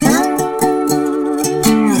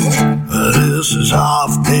is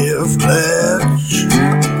Half Deaf Ledge.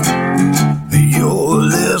 You're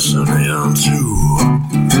listening to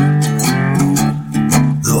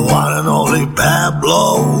the one and only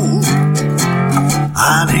Pablo,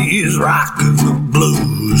 and he's rocking the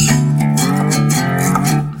blues.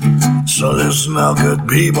 So listen up, good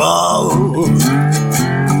people,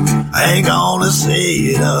 I ain't gonna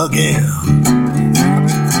say it again,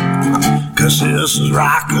 'cause this is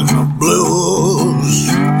rocking the blues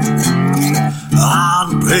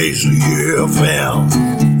on Paisley FM.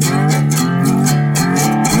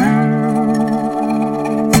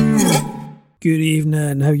 Good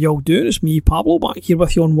evening, how y'all doing? It's me, Pablo, back here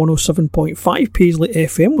with you on 107.5 Paisley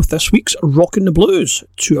FM with this week's Rockin' the Blues.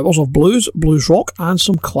 2 hours of blues, blues rock, and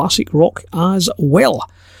some classic rock as well.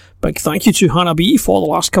 Big thank you to Hannah B for the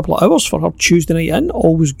last couple of hours for her Tuesday night in.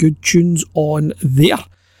 Always good tunes on there.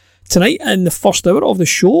 Tonight, in the first hour of the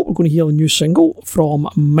show, we're going to hear a new single from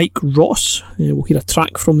Mike Ross. We'll hear a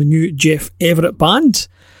track from the new Jeff Everett Band.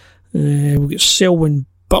 We'll get Selwyn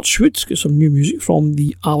Birchwood, get some new music from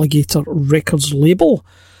the Alligator Records label.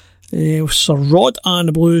 Sir Rod and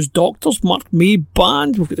the Blues Doctors, Mark May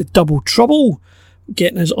Band. We've got the Double Trouble.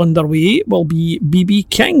 Getting us underway will be B.B.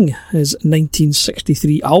 King. His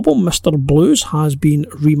 1963 album, Mr. Blues, has been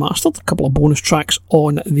remastered. A couple of bonus tracks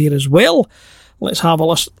on there as well. Let's have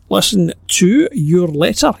a listen to Your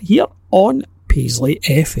Letter here on Paisley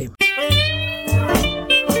FM.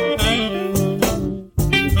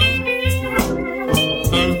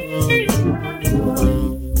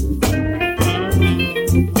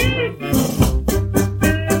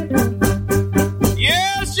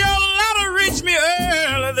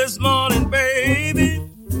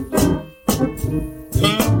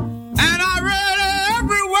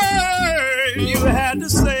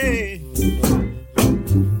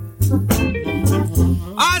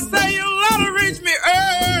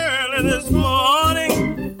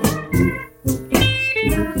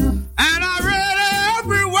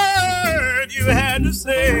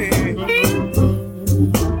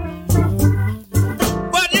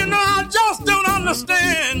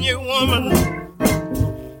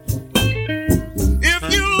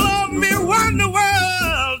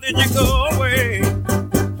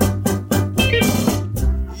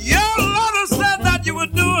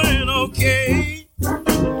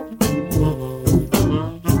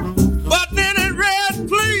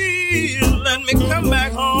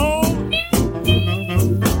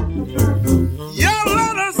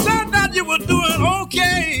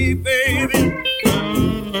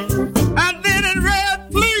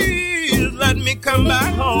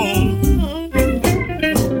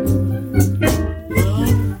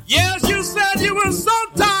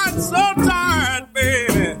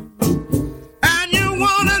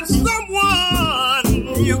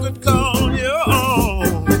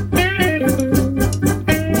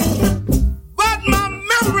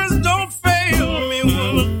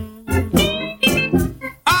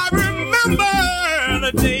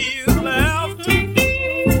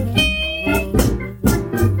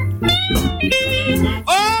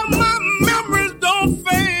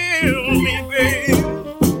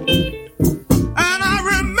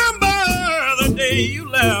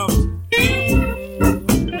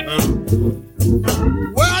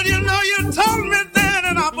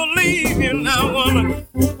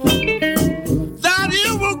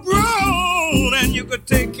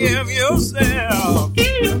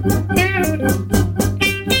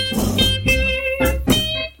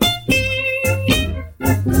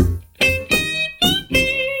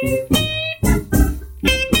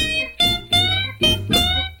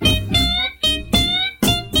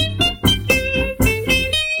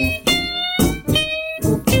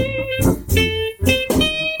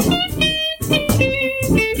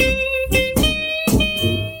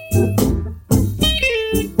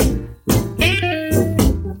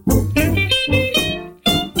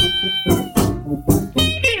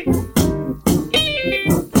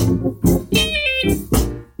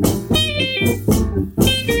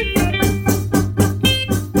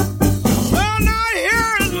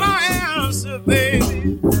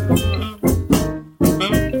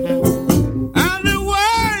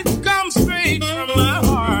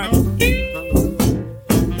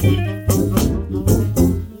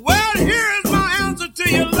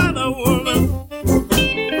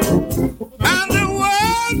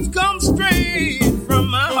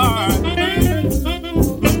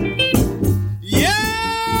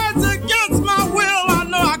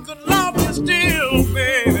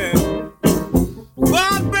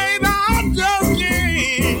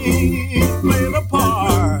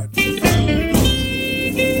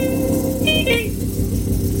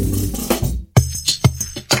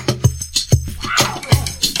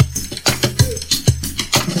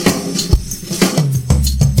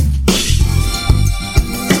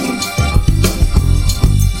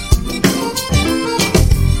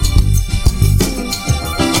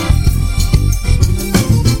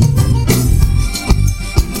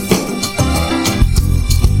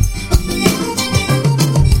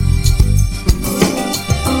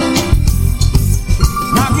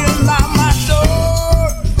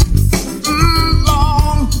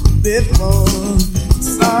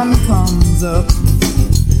 hands up.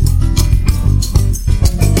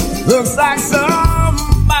 Looks like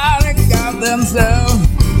somebody got themselves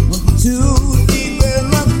too deep in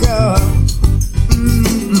the cup.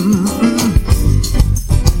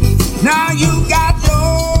 Now you got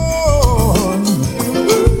yours,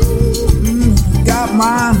 got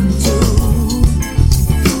mine too.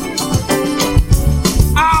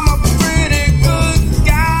 I'm a pretty good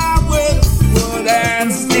guy with wood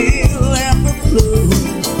and steel and the blue.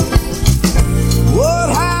 What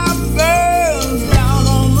happens down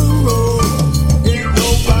on the road? Ain't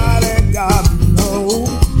nobody gotta know.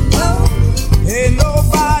 Ain't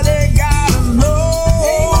nobody gotta know.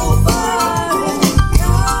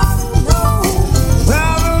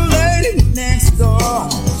 Well, the lady next door,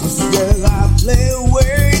 she says I play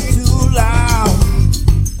way too loud.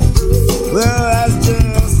 Well, that's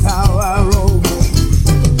just how I roll.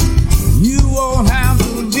 You won't have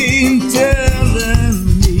to be telling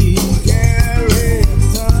me, Gary,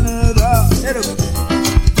 turn it up.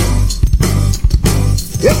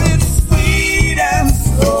 If it's sweet and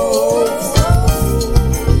slow,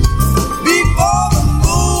 before the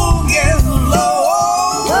moon gets low,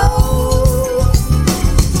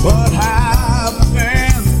 what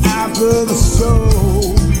happens after the show?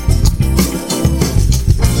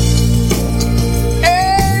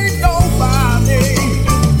 Ain't nobody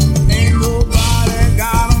gotta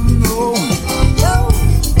know.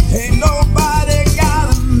 Ain't nobody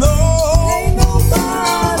gotta know. Ain't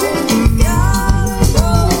nobody gotta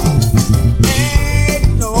know. Ain't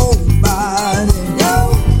nobody.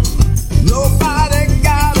 Nobody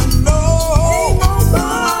gotta know.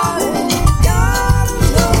 Ain't nobody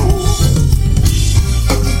gotta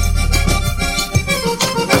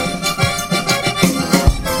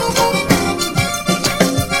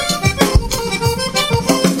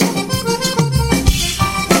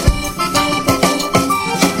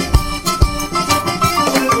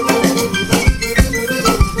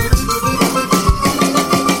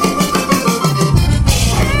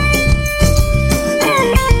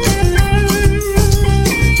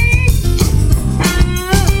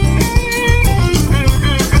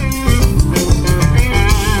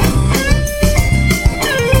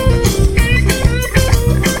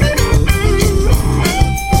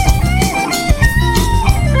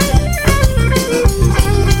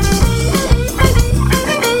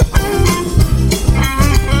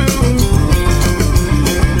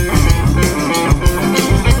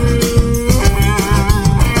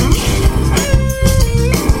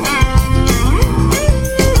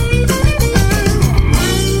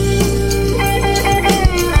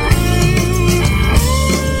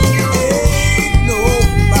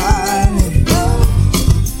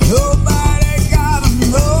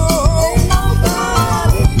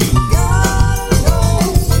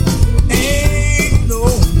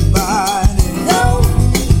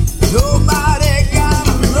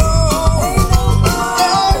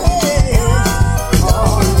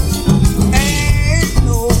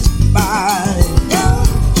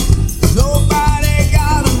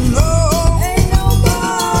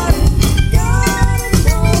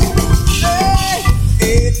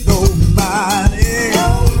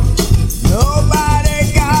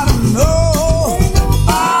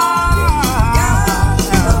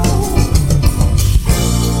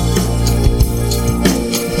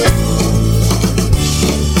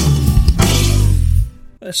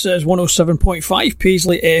This is 107.5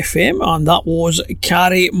 Paisley FM, and that was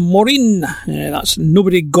Carrie Maureen. That's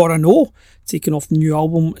Nobody Gotta Know, taken off the new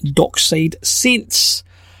album Dockside Saints.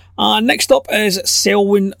 Next up is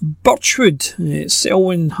Selwyn Birchwood.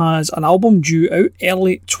 Selwyn has an album due out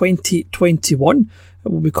early 2021. It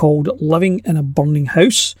will be called Living in a Burning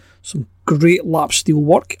House. Some great lap steel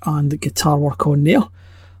work and guitar work on there.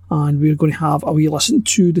 And we're going to have a wee listen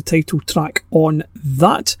to the title track on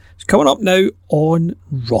that. It's coming up now on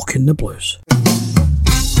Rockin' the Blues.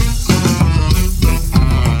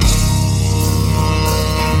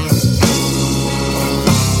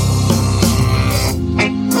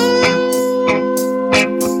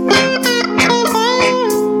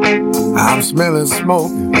 I'm smelling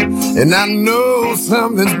smoke, and I know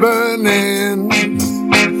something's burning,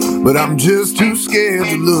 but I'm just too scared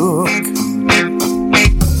to look.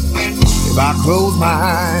 If I close my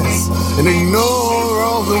eyes and ignore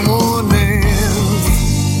all the warnings,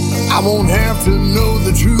 I won't have to know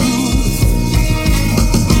the truth.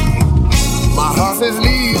 My heart says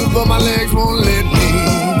leave, but my legs won't let me.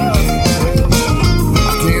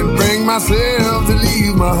 I can't bring myself to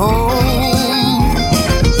leave my home,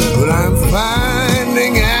 but I'm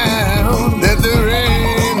finding out that there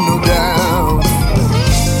ain't no doubt.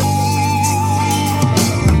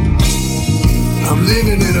 I'm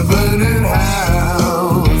living in a burning house.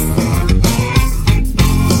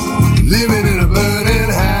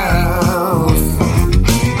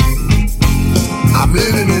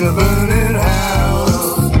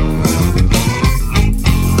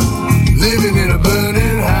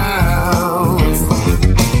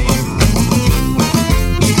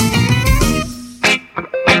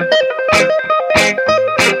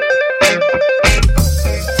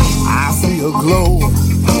 a glow.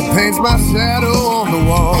 It paints my shadow on the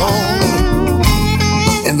wall,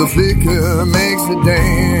 and the flicker makes it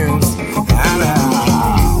dance.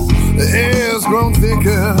 The air's grown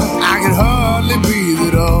thicker, I can hardly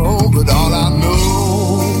breathe at all. But all I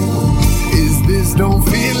know is this don't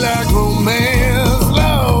feel like romance,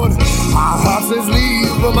 Lord. My heart says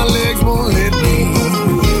leave, but my legs won't let me.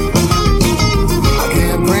 I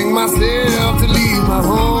can't bring myself to leave my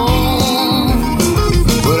home,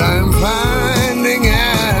 but I'm finding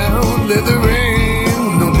out that there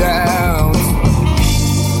ain't no doubt.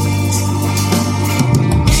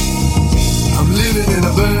 I'm living in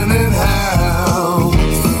a burning house,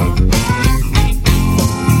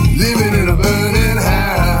 living in a burning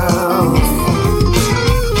house.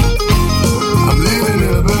 I'm living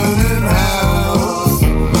in a burning house,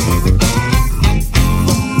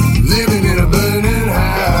 living in a burning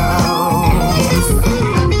house.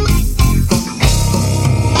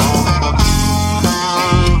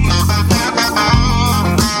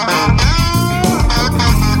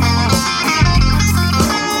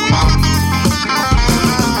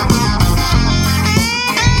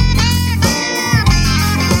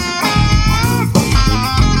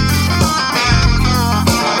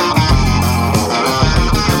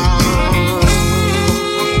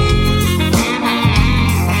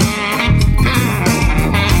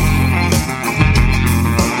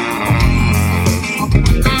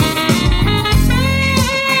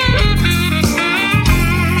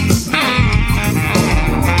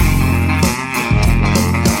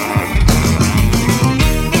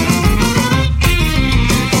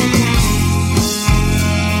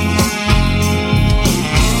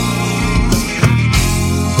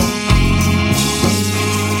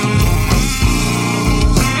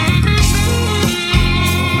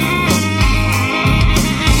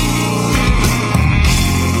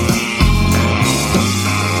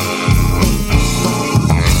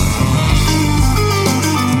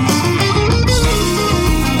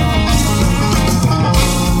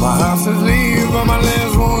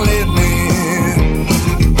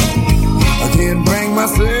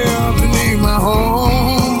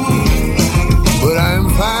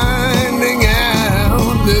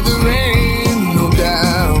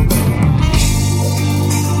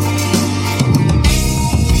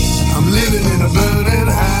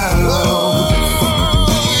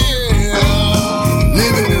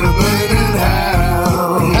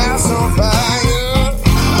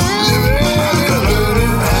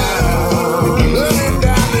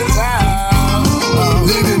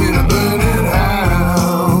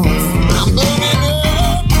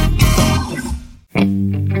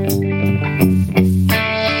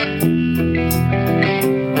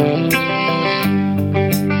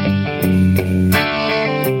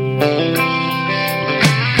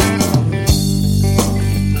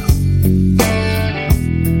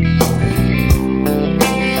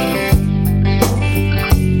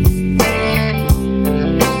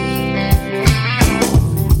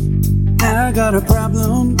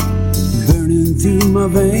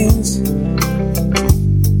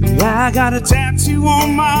 I got a tattoo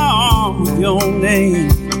on my arm with your name,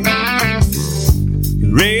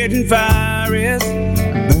 red and fire is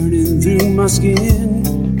burning through my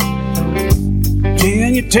skin.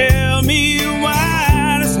 Can you tell me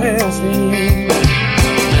why this has been?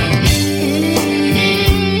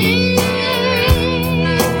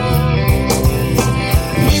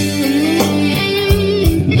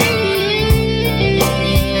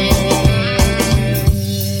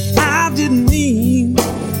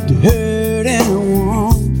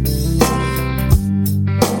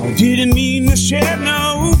 Didn't mean to shed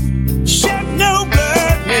no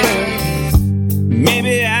blood, yeah.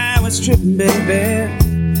 Maybe I was tripping, baby,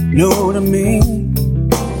 know what I mean?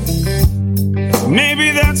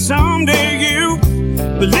 Maybe that someday you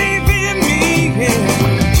believe in me, yeah.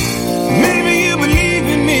 Maybe you believe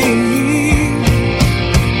in me.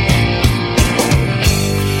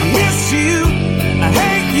 I miss you, I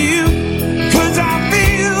hate you, 'cause I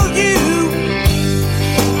feel you.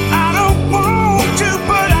 I don't want to,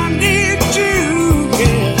 but I need you,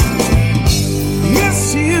 yeah. Miss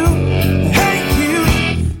you, hate you,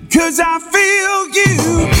 'cause I feel you.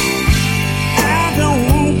 I don't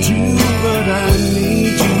want you, but I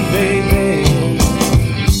need you, baby.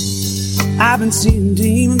 I've been seeing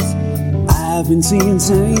demons, I've been seeing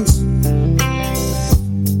saints.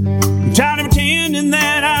 I'm tired of pretending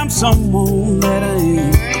that I'm someone that I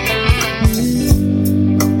ain't.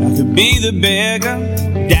 I could be the beggar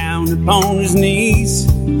down upon his knees,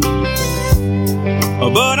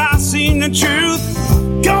 but I seen the truth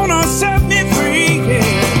gonna set me free, yeah.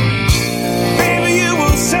 Baby, you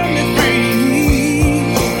will set me free.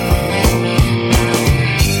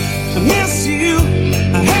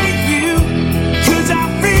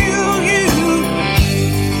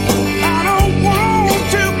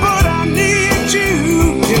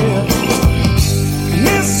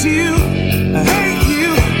 you, I hate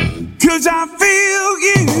you, 'cause I feel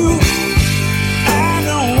you. I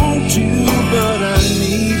don't want you, but I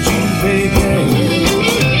need you, baby.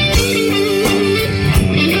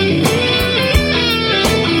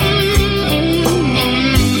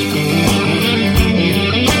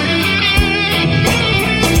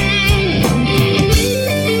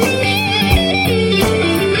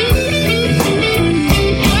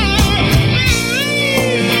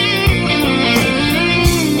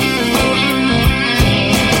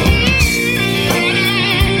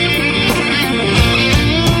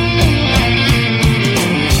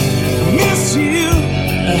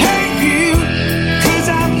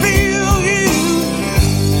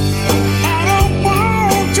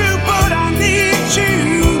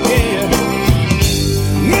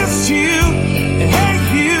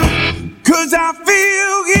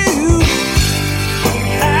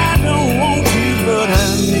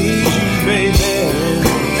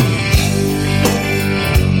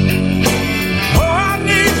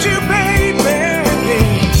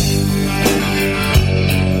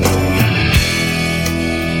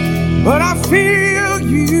 But I feel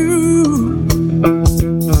you.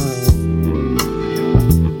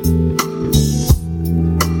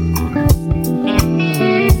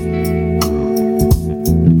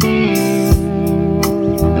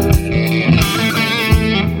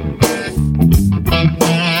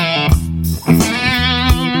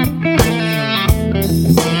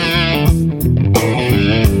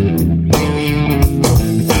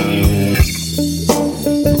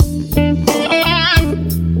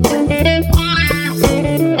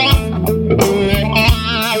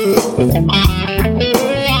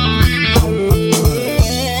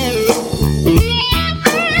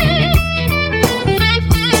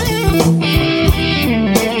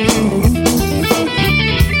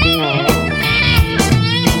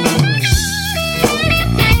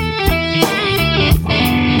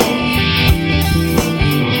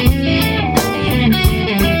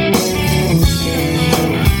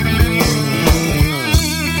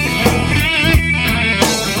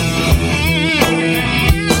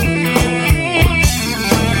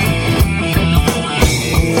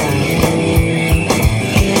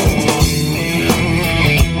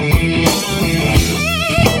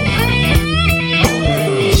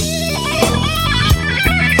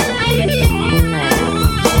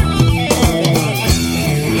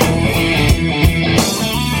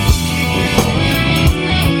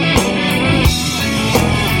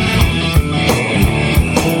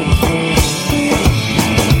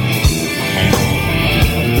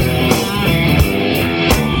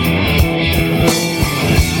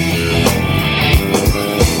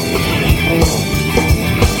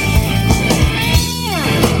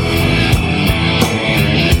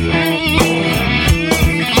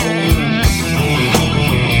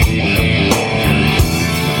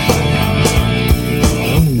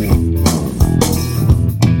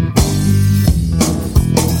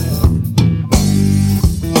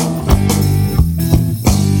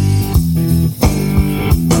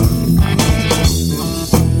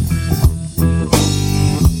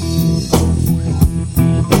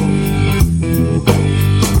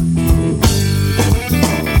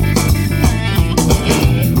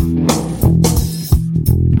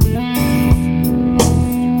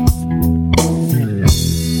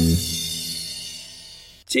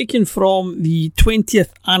 Taken from the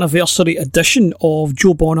 20th anniversary edition of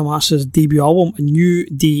Joe Bonamass's debut album, A New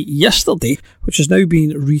Day Yesterday, which has now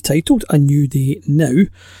been retitled A New Day Now.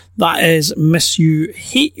 That is Miss You,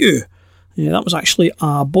 Hate You. That was actually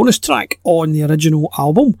a bonus track on the original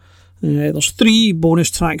album. There's 3 bonus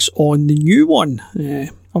tracks on the new one. I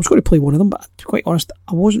was going to play one of them, but to be quite honest,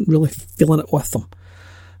 I wasn't really feeling it with them.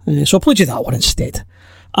 So I played you that one instead.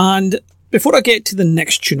 And before I get to the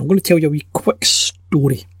next tune, I'm going to tell you a wee quick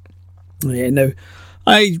story. Now,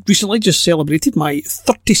 I recently just celebrated my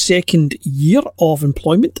 32nd year of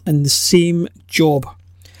employment in the same job.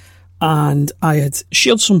 And I had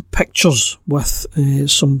shared some pictures with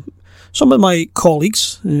some of my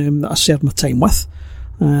colleagues that I served my time with.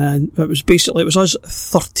 And it was us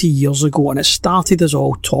 30 years ago, and it started us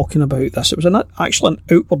all talking about this. It was actually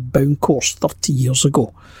an Outward Bound course 30 years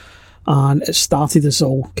ago. And it started us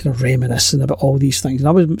all kind of reminiscing about all these things. And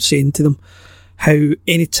I was saying to them how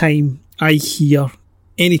anytime I hear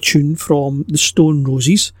any tune from the Stone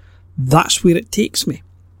Roses, that's where it takes me.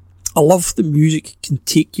 I love that music can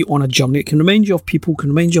take you on a journey. It can remind you of people, can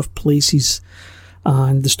remind you of places.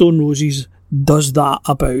 And the Stone Roses does that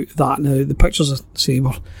about that. Now, the pictures, I say,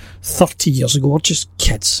 were 30 years ago. We're just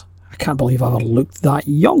kids. I can't believe I ever looked that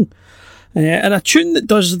young. And a tune that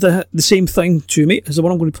does the same thing to me is the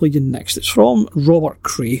one I'm going to play you next. It's from Robert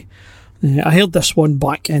Cray. I heard this one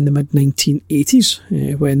back in the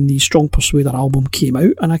mid-1980s when the Strong Persuader album came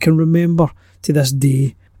out, and I can remember to this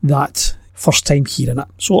day that first time hearing it.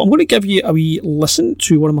 So I'm going to give you a wee listen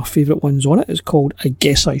to one of my favourite ones on it. It's called I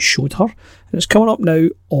Guess I Showed Her, and it's coming up now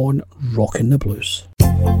on Rockin' the Blues.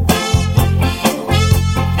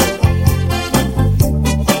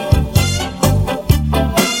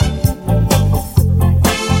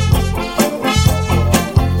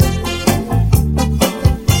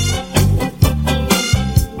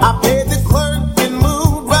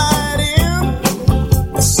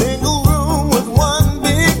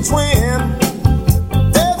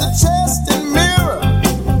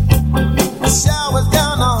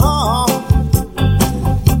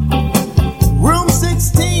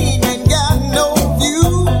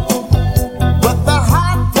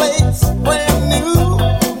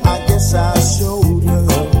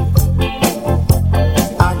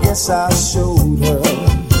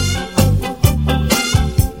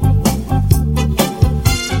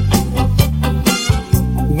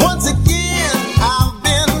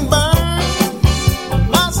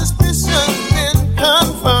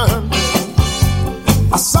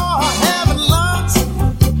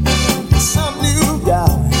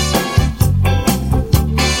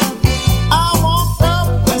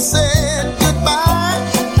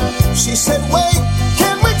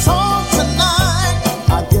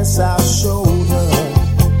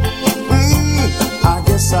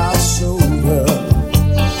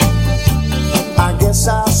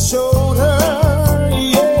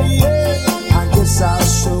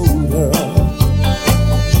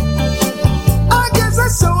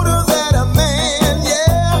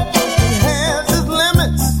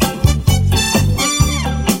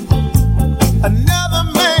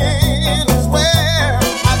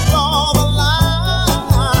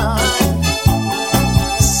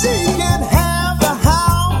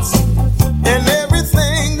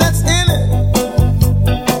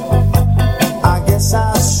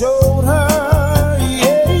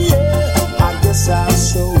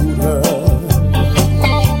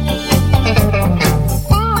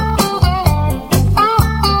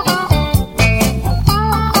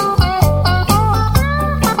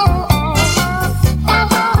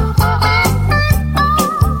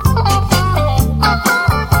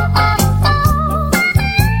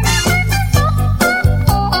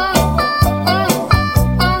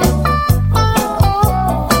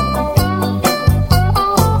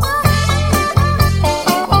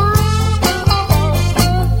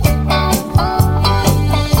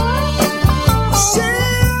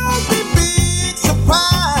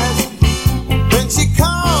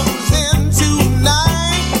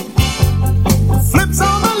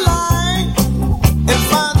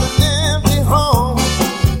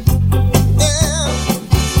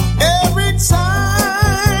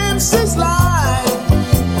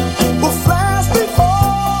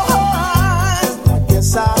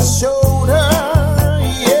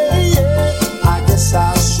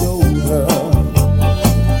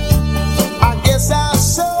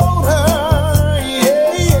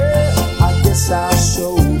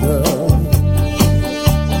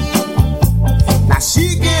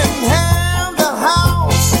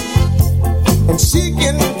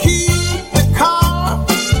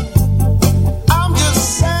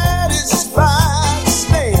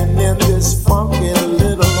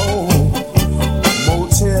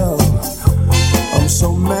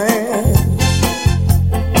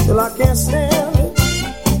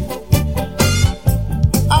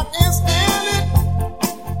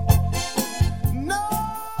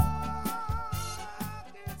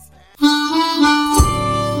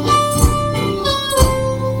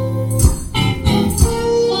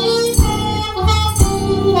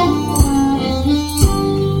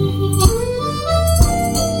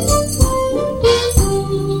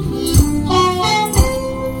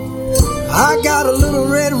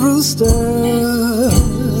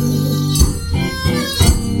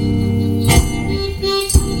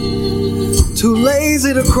 Too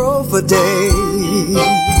lazy to crow for days.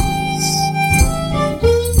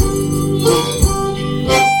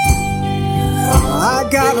 I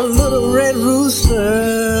got a little red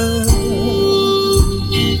rooster,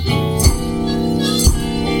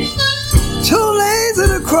 too lazy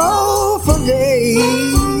to crow for days.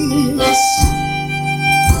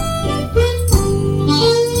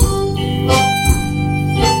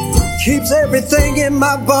 Keeps everything in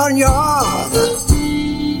my barnyard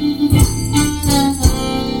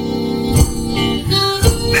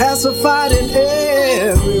pacified in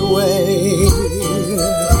every way.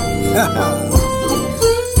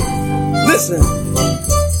 Listen,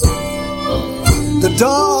 the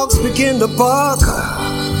dogs begin to bark.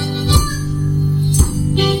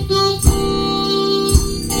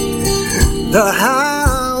 The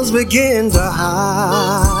hounds begin to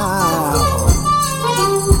howl.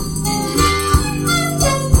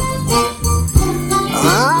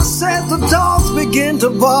 I said the dogs begin to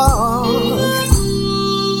bark.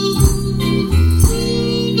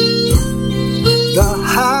 The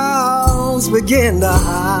hounds begin to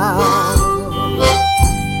howl.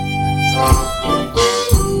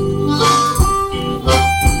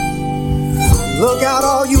 Look out,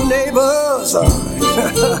 all you neighbors.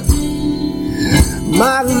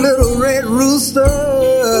 My little red rooster's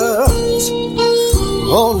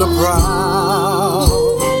on the prowl.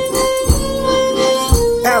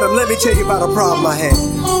 Adam, let me tell you about a problem I had.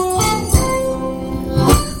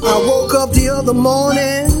 I woke up the other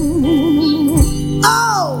morning.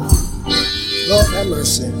 Oh, Lord have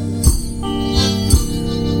mercy.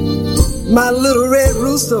 My little red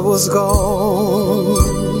rooster was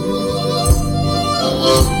gone.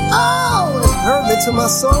 Oh, it hurt me to my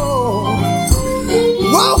soul.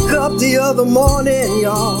 Woke up the other morning,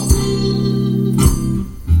 y'all,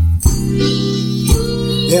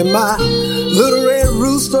 and my little red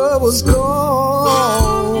rooster was gone.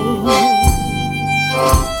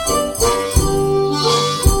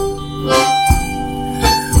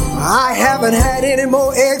 I haven't had any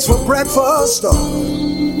more eggs for breakfast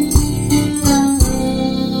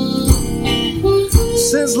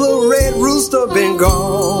since little red rooster been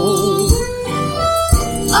gone.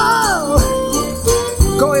 Oh,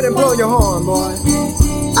 go ahead and blow your horn, boy.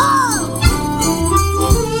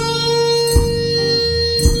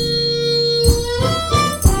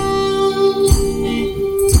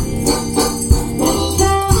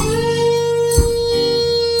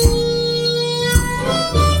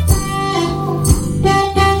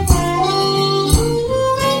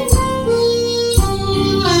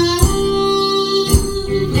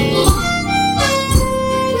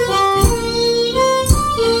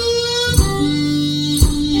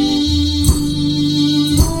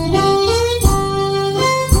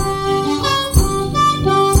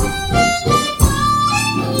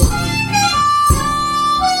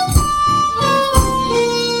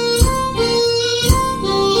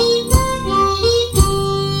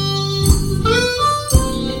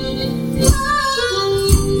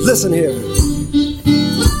 Listen here.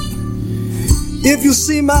 If you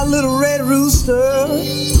see my little red rooster,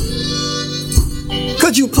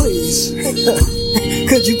 could you please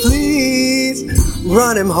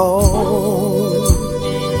run him home?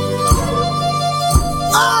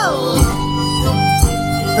 Oh!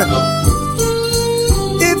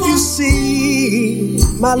 If you see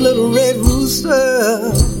my little red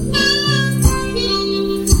rooster,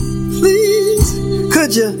 please,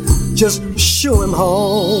 could you just shoo him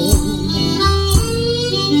home?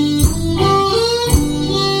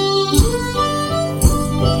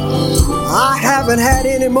 I haven't had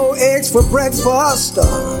any more eggs for breakfast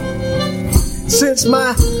since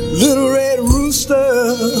my little red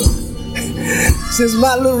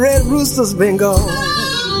rooster's been gone.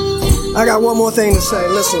 I got one more thing to say.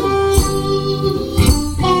 Listen.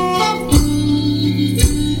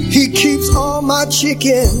 He keeps all my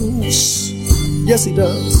chickens. Yes, he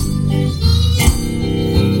does.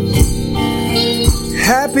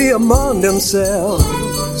 Happy among themselves.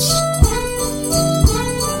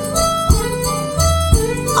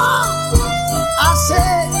 I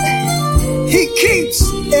said he keeps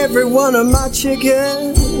every one of my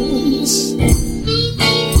chickens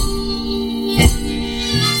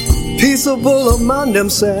peaceable among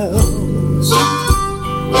themselves.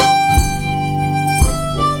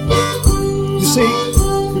 You see,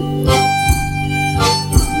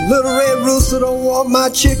 little red rooster don't want my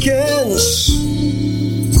chickens.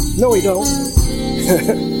 No, he don't.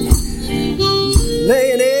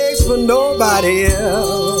 Laying eggs for nobody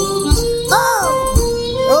else.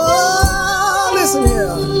 Oh, listen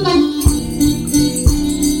here.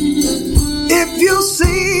 If you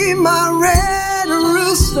see my red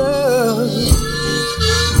rooster,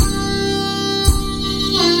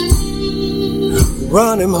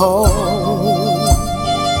 run him home.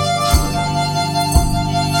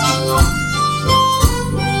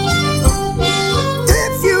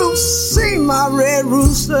 See my red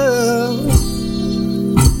rooster,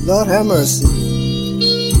 Lord have mercy,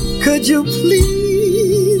 could you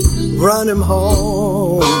please run him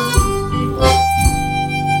home?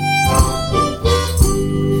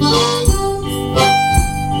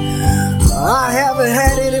 I haven't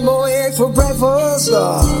had any more eggs for breakfast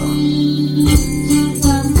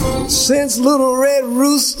since little red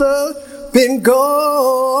rooster been gone.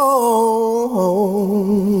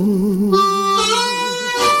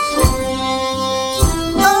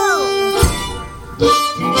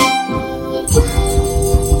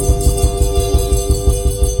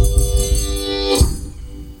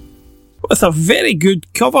 With a very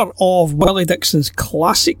good cover of Willie Dixon's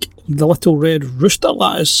classic The Little Red Rooster,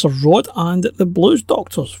 that is Sir Rod and the Blues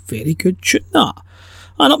Doctors. Very good tune, that.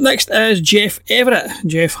 And up next is Jeff Everett.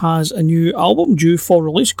 Jeff has a new album due for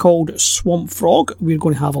release called Swamp Frog. We're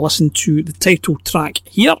going to have a listen to the title track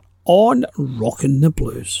here on Rockin' the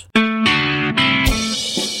Blues.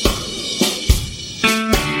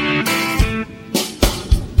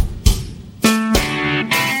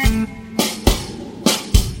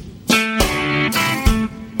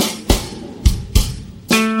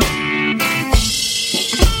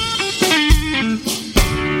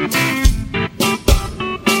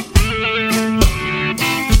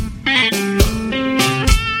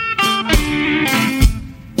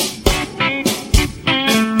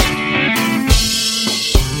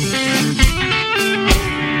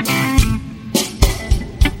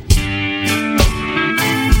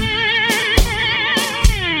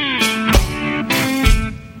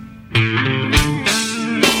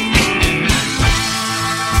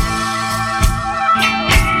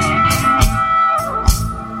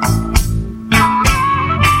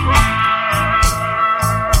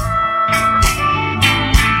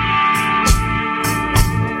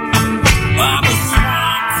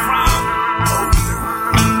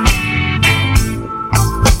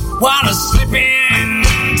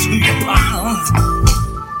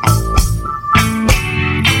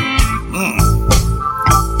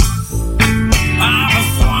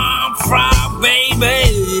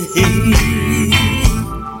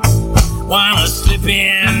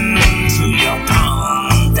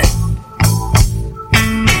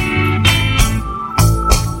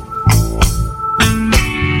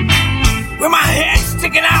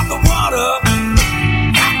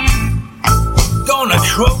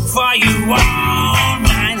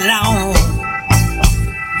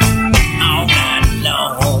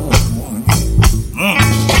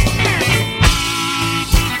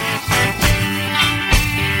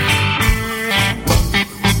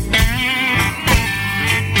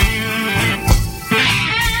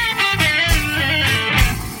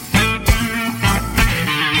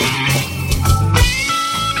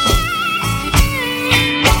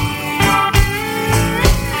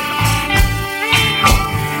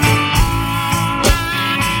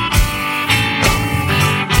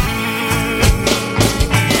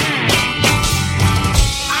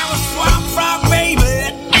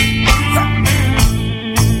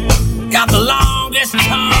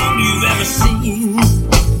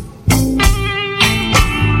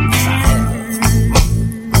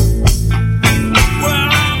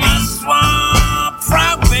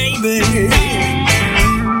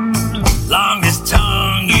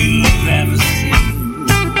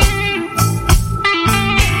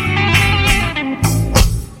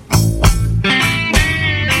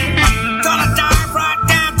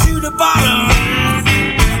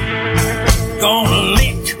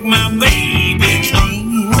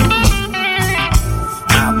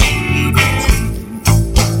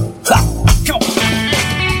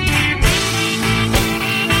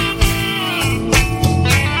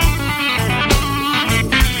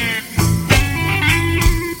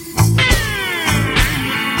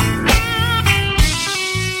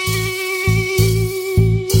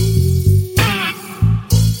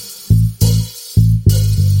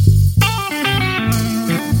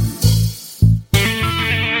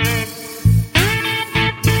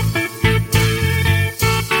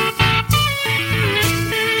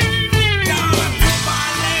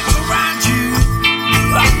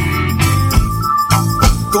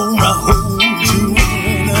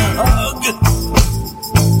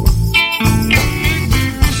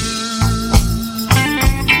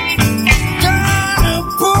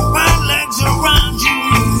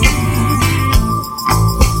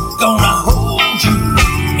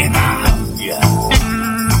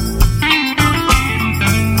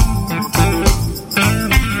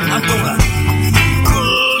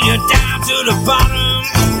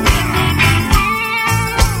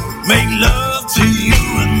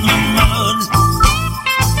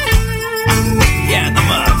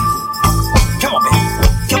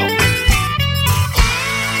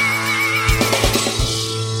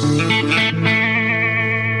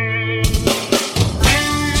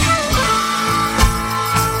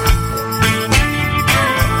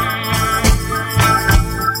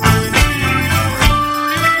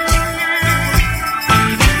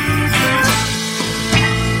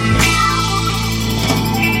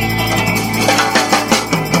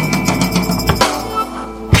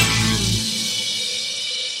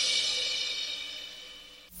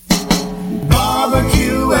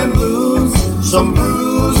 some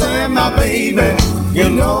bruising, my baby. You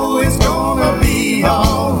know it's gonna be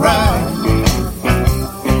alright.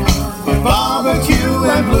 Barbecue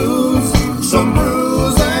and blues, some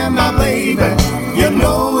bruising, my baby. You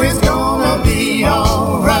know it's gonna be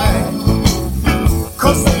alright.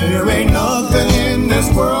 'Cause there ain't nothing in this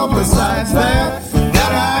world besides that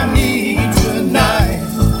I need tonight.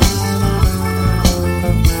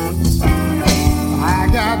 I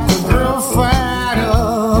got the girl fired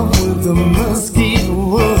up with the mesquite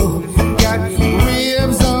wood. Got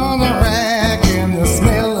ribs on the rack and they're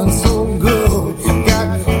smelling so good. Got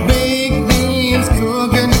baked beans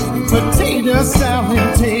cooking, potato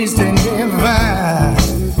salad tasting divine.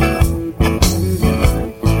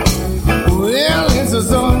 Well, it's a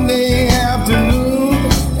Sunday afternoon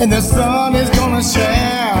and the sun is gonna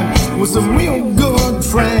shine with some real good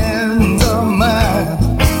friends of mine.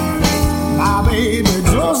 My baby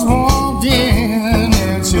just walked in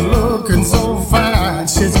and she looking so fine.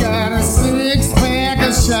 She's got a 6-pack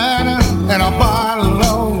of China and a bottle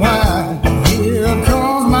of wine. Here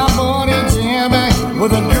comes my buddy Jimmy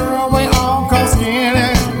with a girl we all call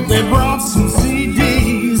Skinny. They brought some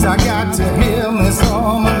CDs, I got to hear me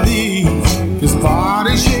some of these. This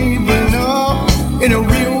party's shaping up in a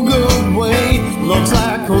real good way. Looks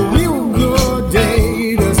like a real good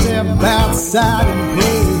day to step outside and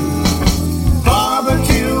play.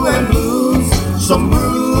 Barbecue and blues, some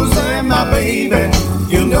bruising, my baby.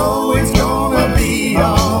 You know it's gonna be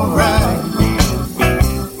alright.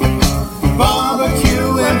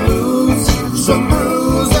 Barbecue and blues, some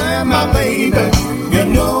bruising, my baby. You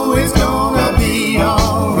know it's gonna be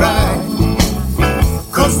alright.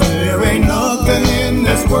 'Cause there ain't nothing in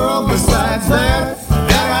this world besides that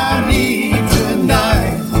I need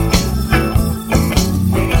tonight.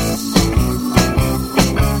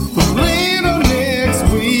 Later next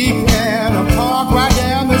week at a park right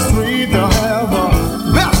down the street, they'll have the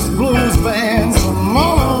best blues bands from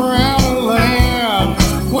all around the land.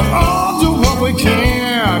 We'll all do what we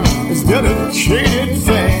can as dedicated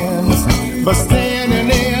fans, but standing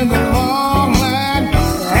in the long line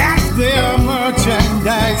at their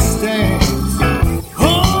merchandise stands.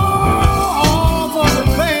 All for the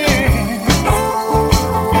band.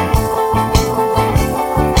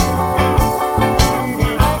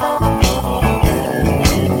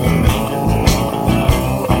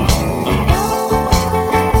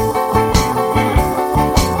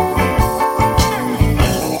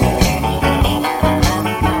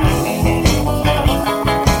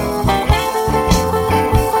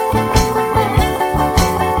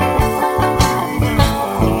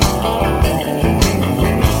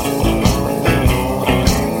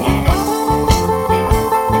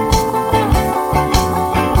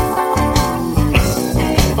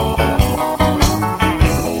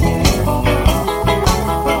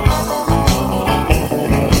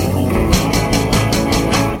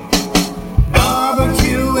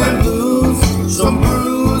 Barbecue and blues, some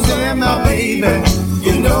bruising, my baby.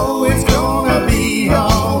 You know it's gonna be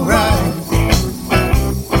alright.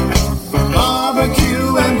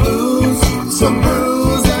 Barbecue and blues, some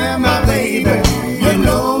bruising, my baby. You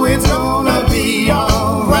know it's gonna be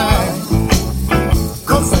alright.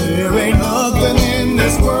 'Cause there ain't nothing in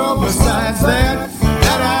this world besides that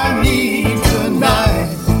I need tonight.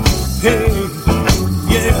 Hey,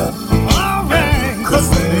 yeah, alright. 'Cause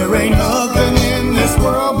there ain't nothing in this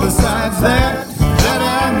world besides that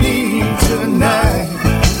I need tonight.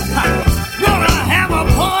 Gonna have a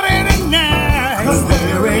party tonight. 'Cause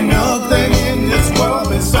there ain't nothing in this world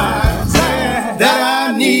besides that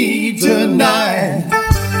I need tonight.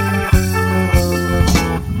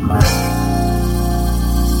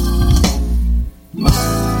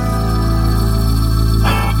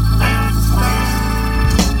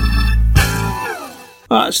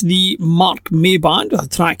 That's the Mark May Band with a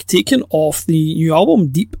track taken off the new album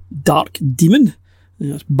Deep Dark Demon.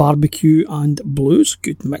 That's Barbecue and Blues.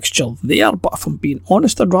 Good mixture there, but if I'm being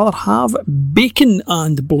honest, I'd rather have Bacon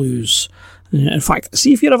and Blues. In fact,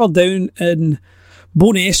 see if you're ever down in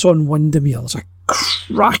Bowness on Windermere, there's a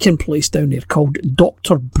cracking place down there called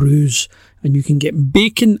Dr. Brews, and you can get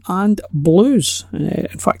Bacon and Blues.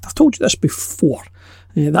 In fact, I've told you this before.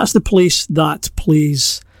 That's the place that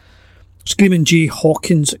plays Screaming Jay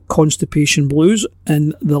Hawkins' Constipation Blues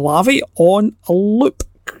in the Lavy on a loop.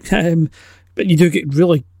 But you do get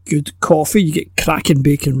really good coffee, you get cracking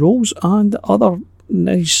bacon rolls and other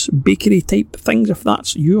nice bakery type things if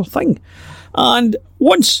that's your thing. And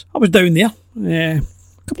once I was down there, a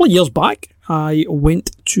couple of years back, I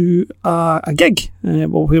went to a gig where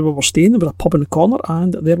we were staying. There was a pub in the corner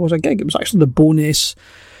and there was a gig. It was actually the Bowness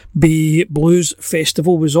Bay Blues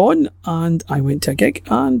Festival was on, and I went to a gig,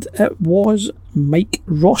 and it was Mike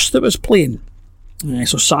Ross that was playing.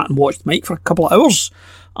 So sat and watched Mike for a couple of hours,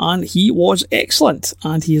 and he was excellent,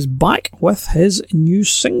 and he is back with his new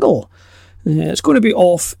single. It's going to be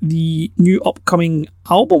off the new upcoming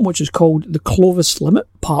album, which is called The Clovis Limit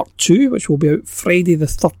Part 2, which will be out Friday the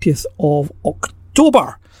 30th of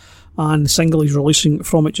October. And the single he's releasing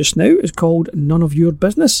from it just now is called None of Your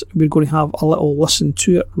Business. We're going to have a little listen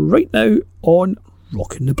to it right now on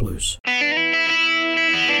Rockin' the Blues.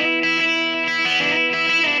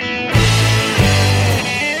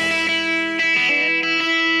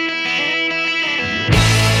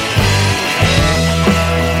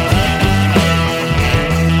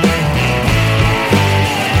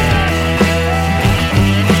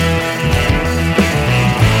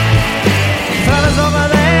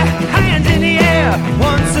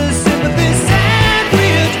 Once a sympathy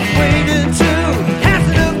sandwich, waiting to have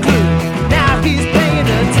no clue. Now he's playing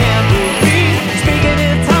a tambourine, speaking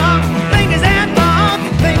in tongue, fingers and thumbs.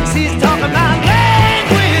 Thinks he's talking about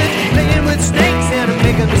language, playing with snakes and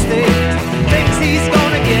making mistakes. Thinks he's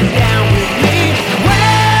gonna get down with me.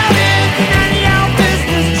 Well, it's none of your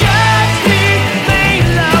business, just leave me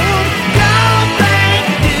alone. Don't think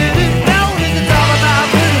you didn't know that it's all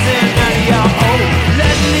about business and none of your own.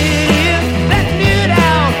 Letting it in, letting it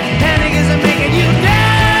out. Panic isn't making you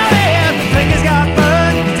down. If the fingers got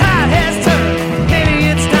burned, tide has turned. Maybe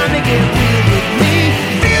it's time to get real with me.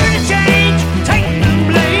 Feeling a change, taking the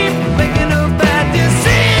blame, making a bad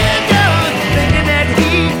decision, thinking that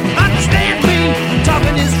he understands me.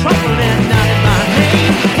 Talking his trouble and not in my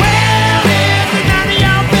name. Well, it's none of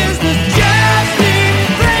your business, just leave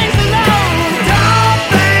things alone. Don't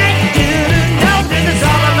think you didn't know that it's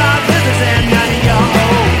all about business and none of your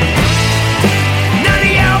own. None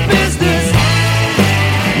of your business.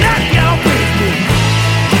 None of your business.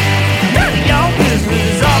 None of your business.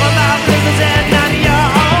 It's all about business and none of your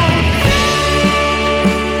own.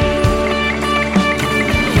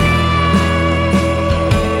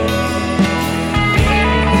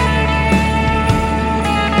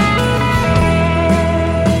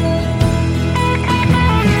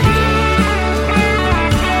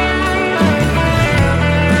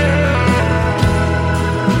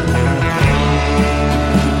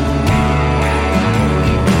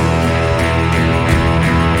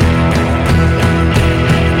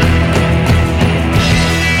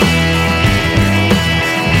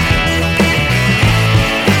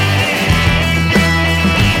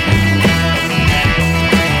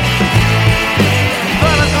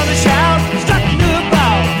 Fellas on the shout, strutting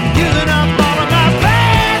about, using up all of my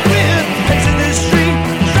bandwidth. Pacing the street,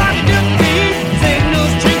 starting to beat,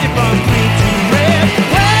 signals changing from green to red.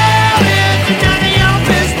 Well, it's none of your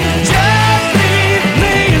business, just leave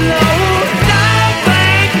me alone. Don't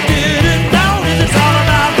think you didn't know that it's all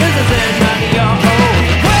about business and none of your own.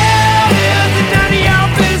 Well, it's none of your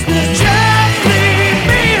business, just leave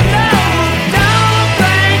me alone. Don't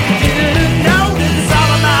think you didn't know that it's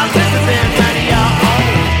all about business and none of your own.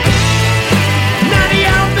 None of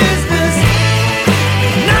your business.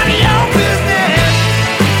 None of your business.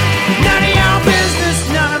 None of your business.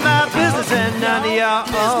 None of my business and none of your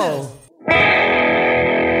own.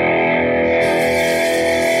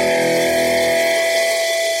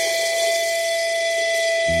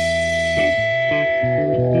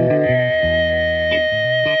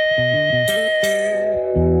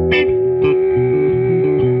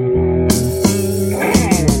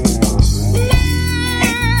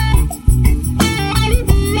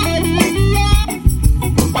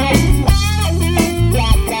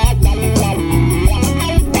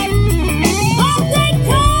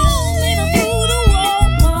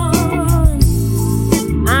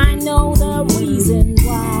 I know the reason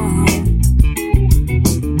why.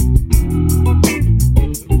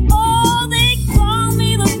 Oh, they call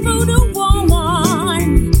me the voodoo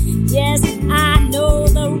woman. Yes, I know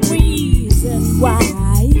the reason why.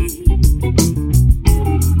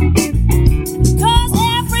 'Cause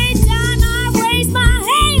every time I raise my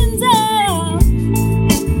hands up,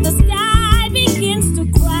 the sky begins to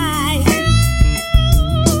cry.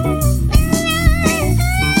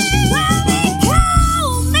 Well, they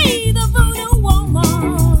call me the voodoo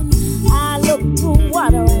woman. I look through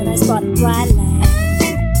water and I spot dry land.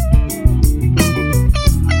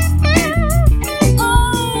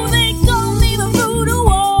 Oh, they call me the voodoo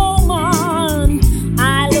woman. I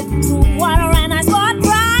look through water and I spot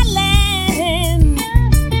dry land.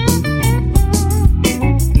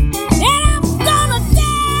 And I'm gonna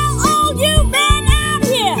tell all you men out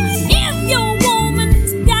here, if your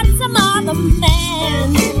woman's got some other man.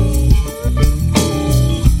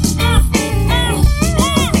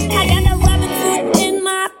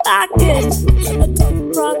 pocket, a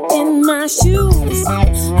dope rock in my shoes,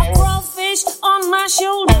 a crawfish on my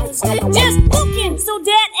shoulders. Just looking so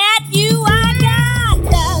dead at you, I got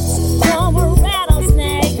dust from a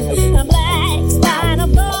rattlesnake, a black spider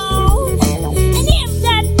bone. And if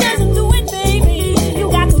that doesn't do it, baby,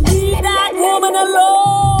 you got to leave that woman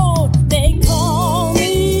alone. They call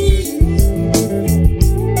me.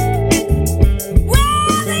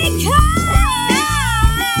 Well, they call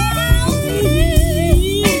me.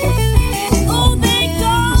 Oh, they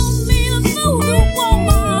call me the voodoo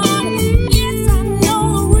woman. Yes, I know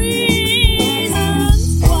the reasons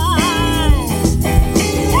why.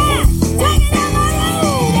 Yeah, take it on my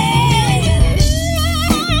road,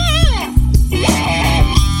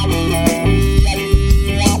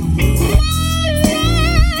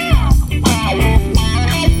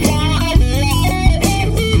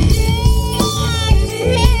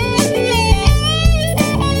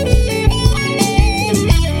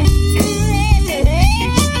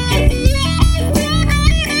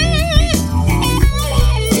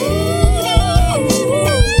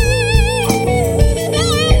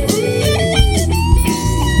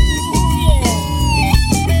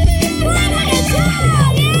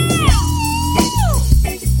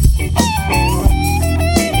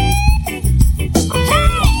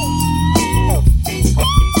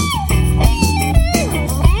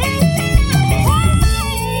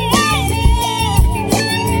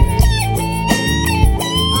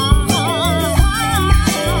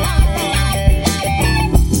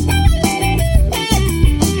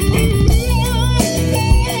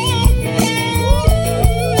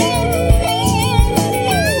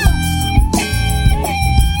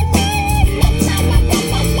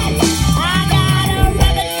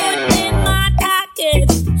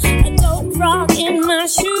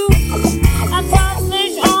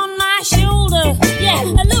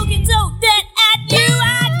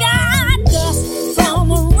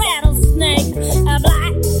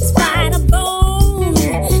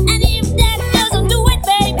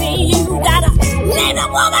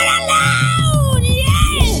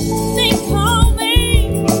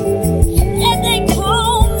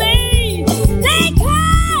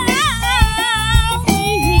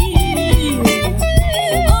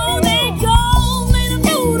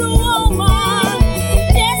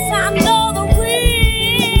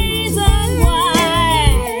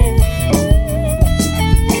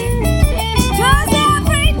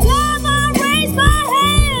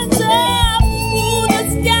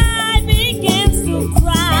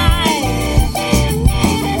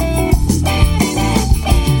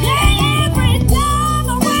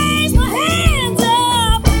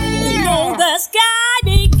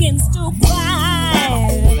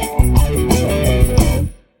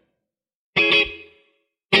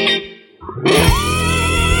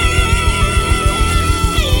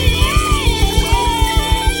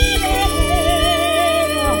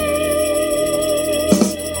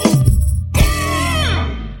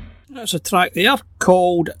 That's a track there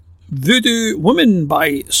called Voodoo Woman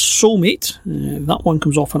by Soulmate. That one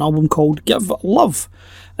comes off an album called Give Love.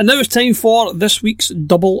 And now it's time for this week's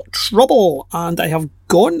Double Trouble, and I have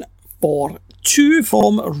gone for two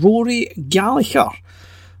from Rory Gallagher.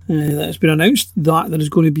 It's been announced that there is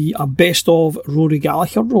going to be a best of Rory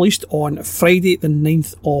Gallagher released on Friday the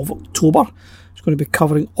 9th of October. It's going to be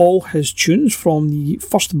covering all his tunes from the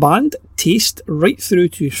first band, Taste, right through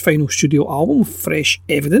to his final studio album, Fresh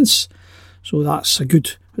Evidence. So that's a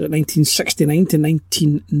good, 1969 to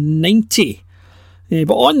 1990.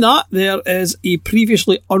 But on that, there is a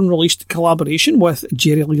previously unreleased collaboration with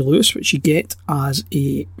Jerry Lee Lewis, which you get as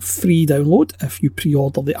a free download if you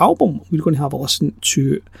pre-order the album. We're going to have a listen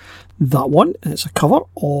to that one. It's a cover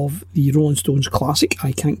of the Rolling Stones classic,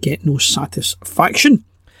 I Can't Get No Satisfaction.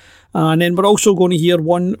 And then we're also going to hear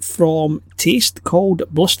one from Taste called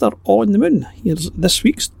Blister on the Moon. Here's this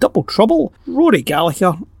week's Double Trouble, Rory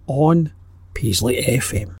Gallagher on Paisley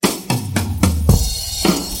FM.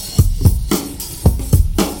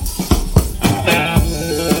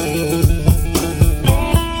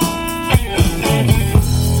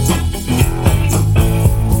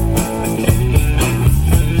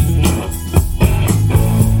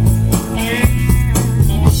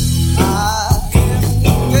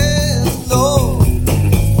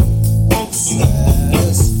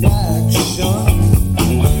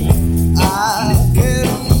 I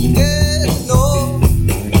can't get no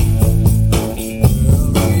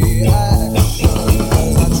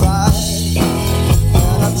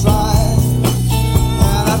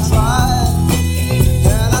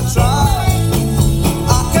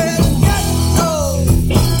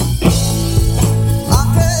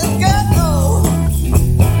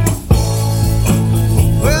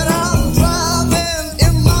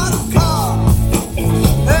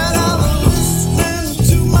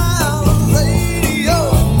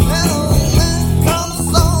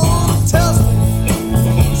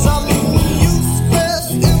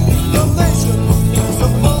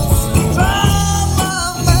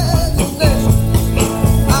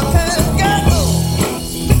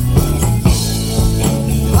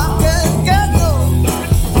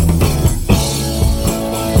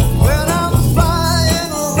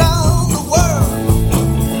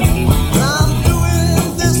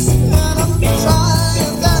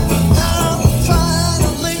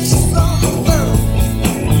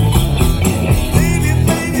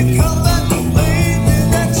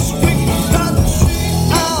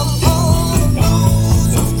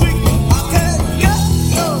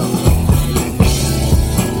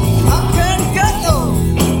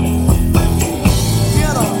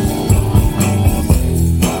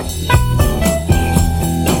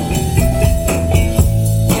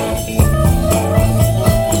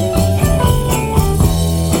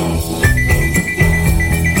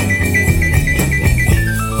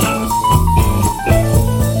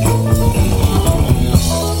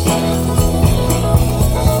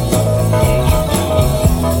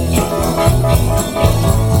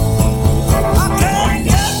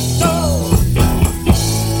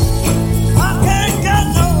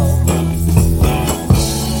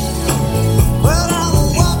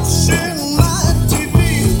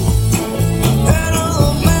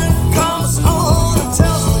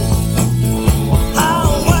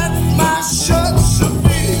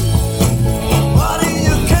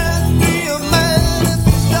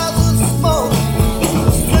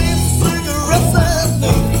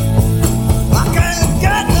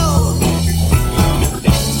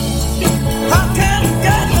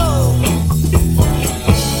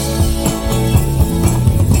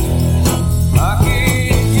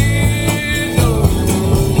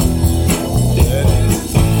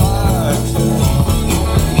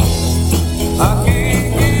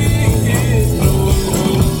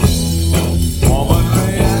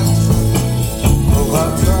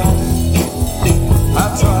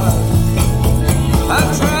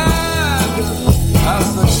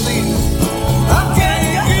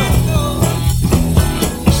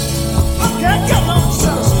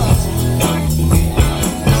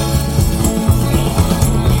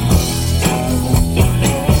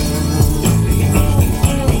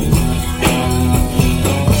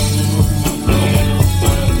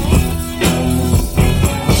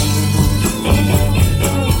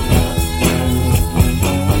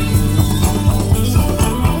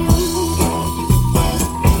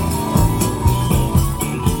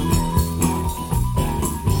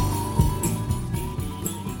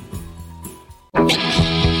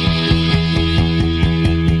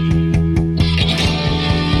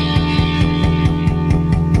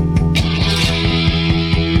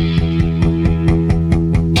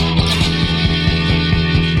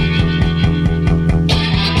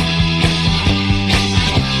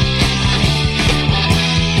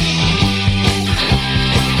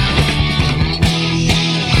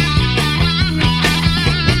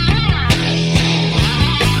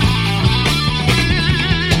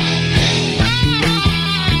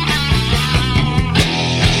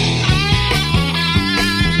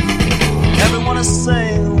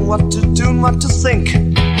what to do and what to think.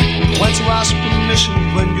 When to ask permission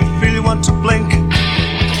when you feel you want to blink.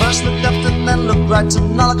 First look left and then look right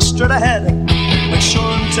and now look straight ahead. Make sure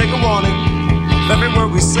and take a warning of every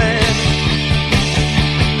word we said.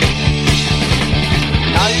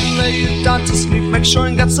 Now you lay you down to sleep, make sure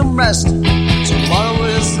and get some rest. Tomorrow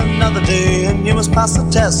is another day and you must pass the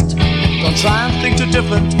test. Don't try and think too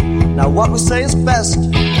different, now what we say is best.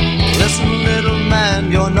 Listen, little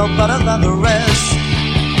man, you're no better than the rest.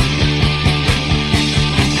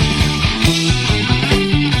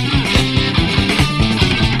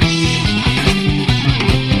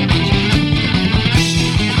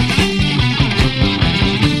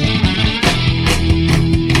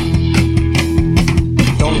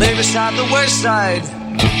 Don't lay beside the wayside,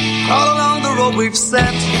 all along the road we've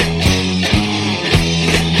set.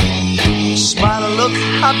 Smile and look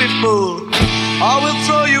happy, fool, or we'll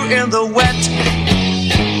throw you in the wet.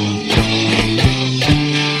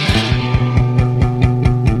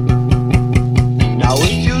 Now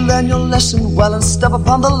if you learn your lesson well and step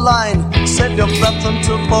upon the line, save your breath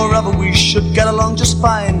until forever we should get along just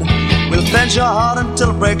fine. We'll bend your heart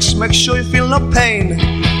until it breaks, make sure you feel no pain.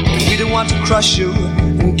 We don't want to crush you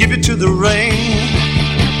and give you to the rain.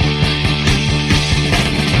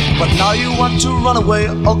 But now you want to run away,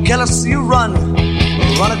 okay, let's see you run.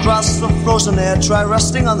 Run across the frozen air, try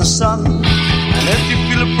resting on the sun. And if you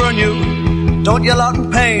feel it burn you, don't yell out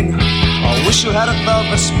in pain, or wish you had a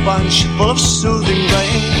velvet sponge full of soothing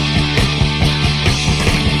rain.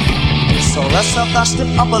 So let's have that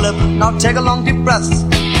stiff upper lip, now take a long deep breath.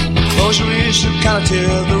 Close your ears, you cannot hear,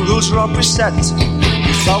 the rules are all preset.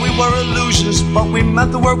 We thought we were illusions, but we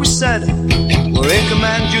meant the word we said. We're in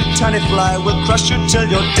command, you tiny fly, we'll crush you till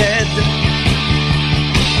you're dead.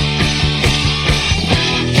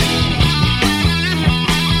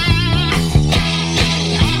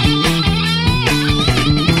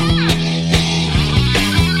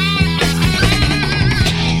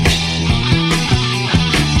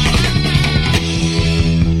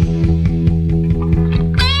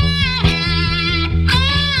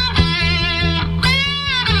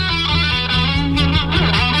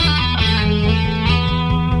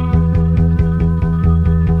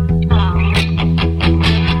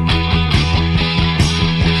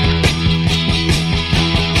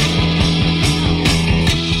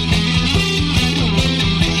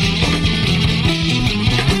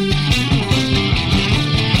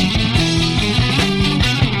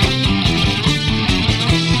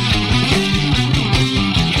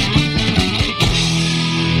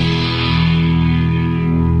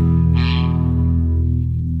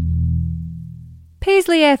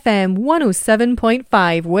 FM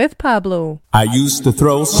 107.5 with Pablo. I used to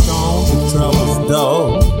throw stones at trouble's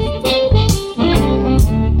door.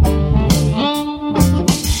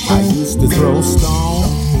 I used to throw stones.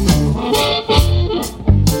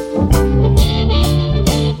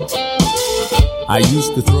 I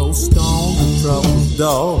used to throw stones at trouble's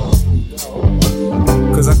door.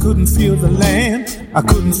 'Cause I couldn't feel the land, I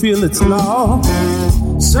couldn't feel its law.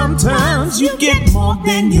 Sometimes you get more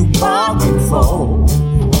than you bargained for.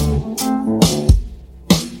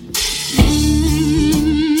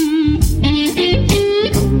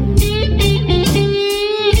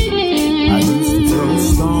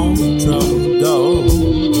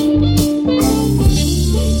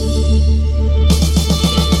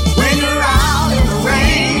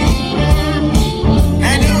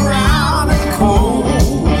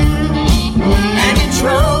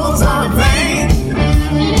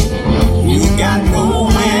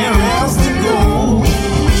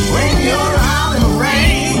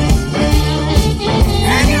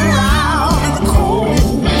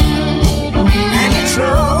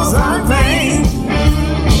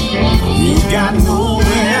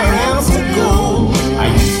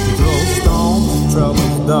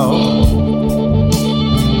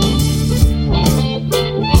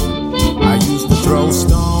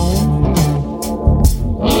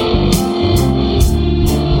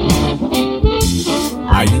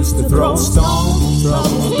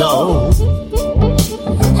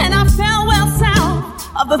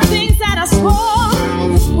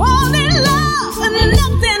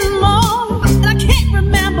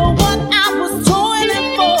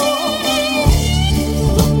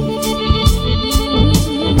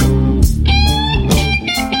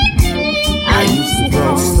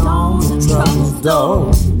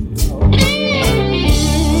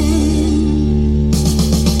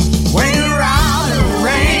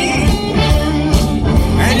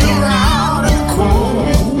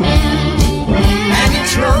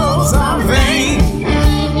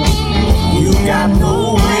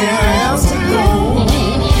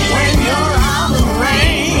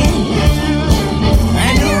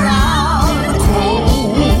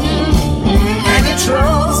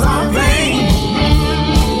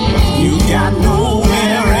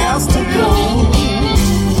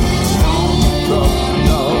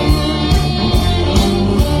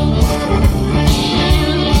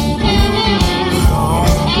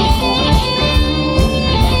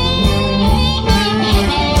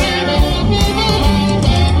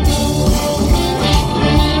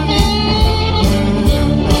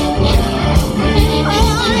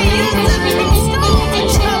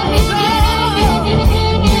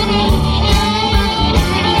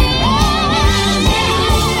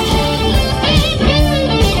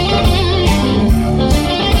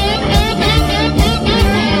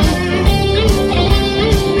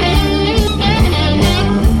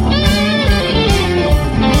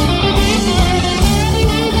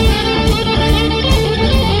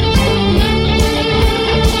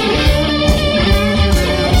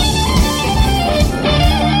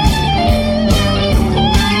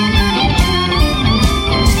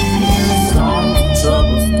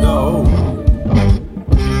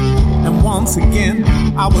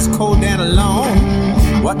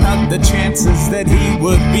 not the chances that he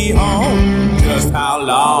would be home. Just how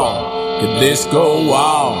long could this go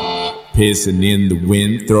on? Pissing in the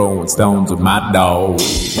wind, throwing stones at my dog.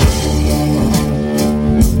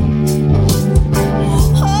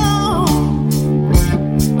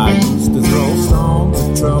 I used to throw stones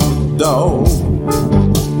at trouble dog.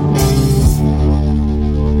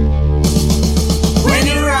 When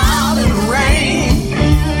you're out in the rain,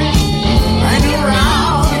 and you're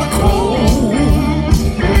out in the cold,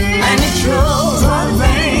 and your troubles are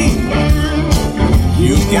vain,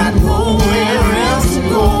 you've got nowhere else to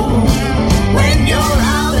go. When you're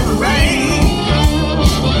out in the rain,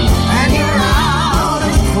 and you're out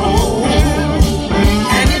in the cold,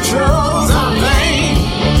 and your troubles are vain,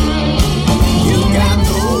 you've got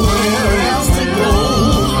nowhere else to go.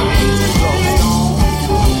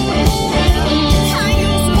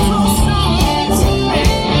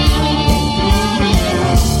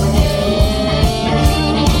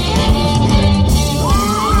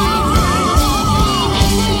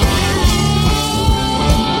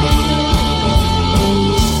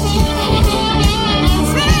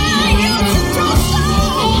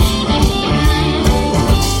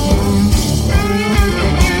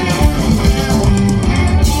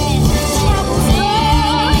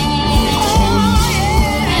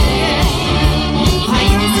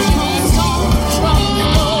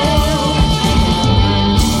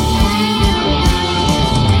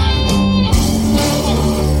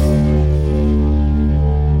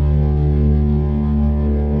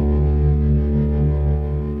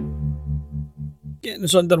 Getting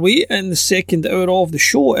us underway in the second hour of the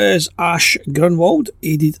show is Ash Grunwald,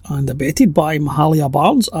 aided and abetted by Mahalia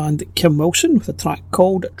Barnes and Kim Wilson, with a track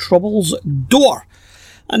called Trouble's Door.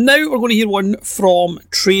 And now we're going to hear one from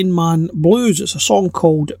Trainman Blues. It's a song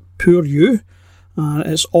called Poor You, and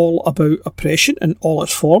it's all about oppression in all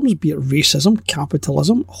its forms, be it racism,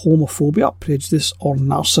 capitalism, homophobia, prejudice or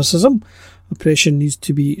narcissism. Oppression needs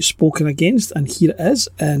to be spoken against, and here it is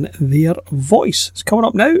in their voice. It's coming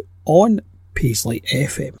up now on Paisley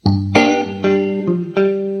FM.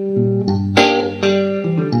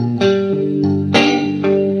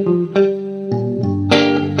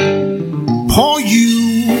 Poor you,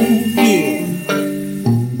 yeah,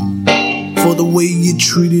 for the way you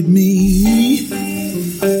treated me.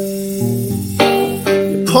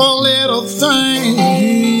 You poor little thing,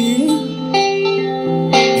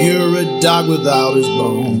 you're a dog without his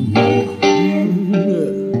bone.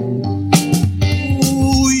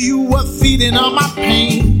 Feeding on my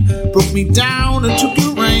pain, broke me down and took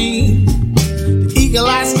your reign. The eagle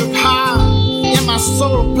eye slipped high in my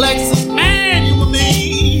solar plexus. Man, you were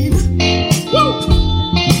mean. Woo!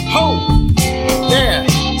 Ho! Yeah.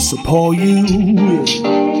 So poor you,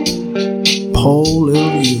 poor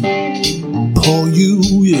little you, poor you,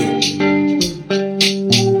 yeah.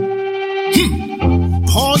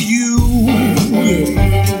 Poor you, yeah.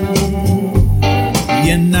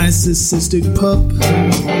 You narcissistic pup.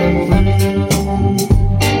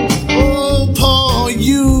 Oh, poor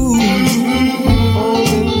you.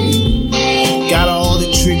 Got all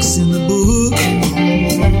the tricks in the book.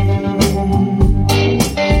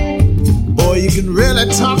 Boy, you can really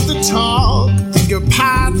talk the talk. Think your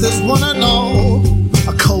path is one and all.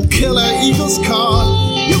 A cold killer, eagle's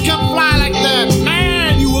caught. You can fly like that,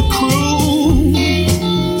 man, you were cruel.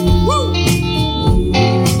 Woo!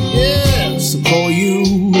 Yeah, so poor you.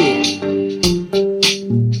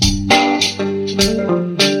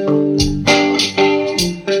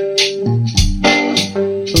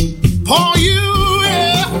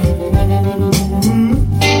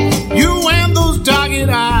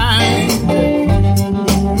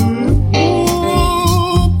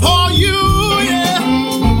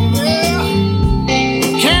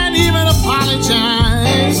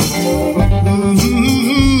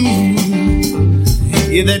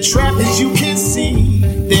 That trap that you can see,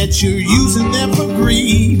 that you're using them for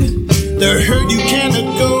greed. The hurt you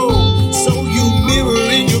cannot go, so you mirror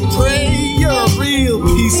and you pray. You're a real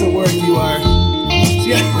piece of work, you are.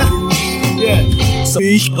 Yeah, yeah. So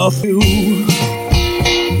of you.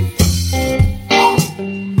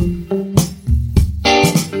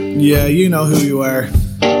 Yeah, you know who you are.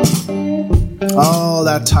 All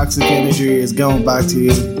that toxic energy is going back to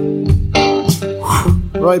you.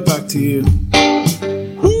 Right back to you.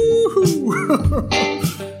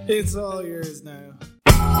 It's all yours now.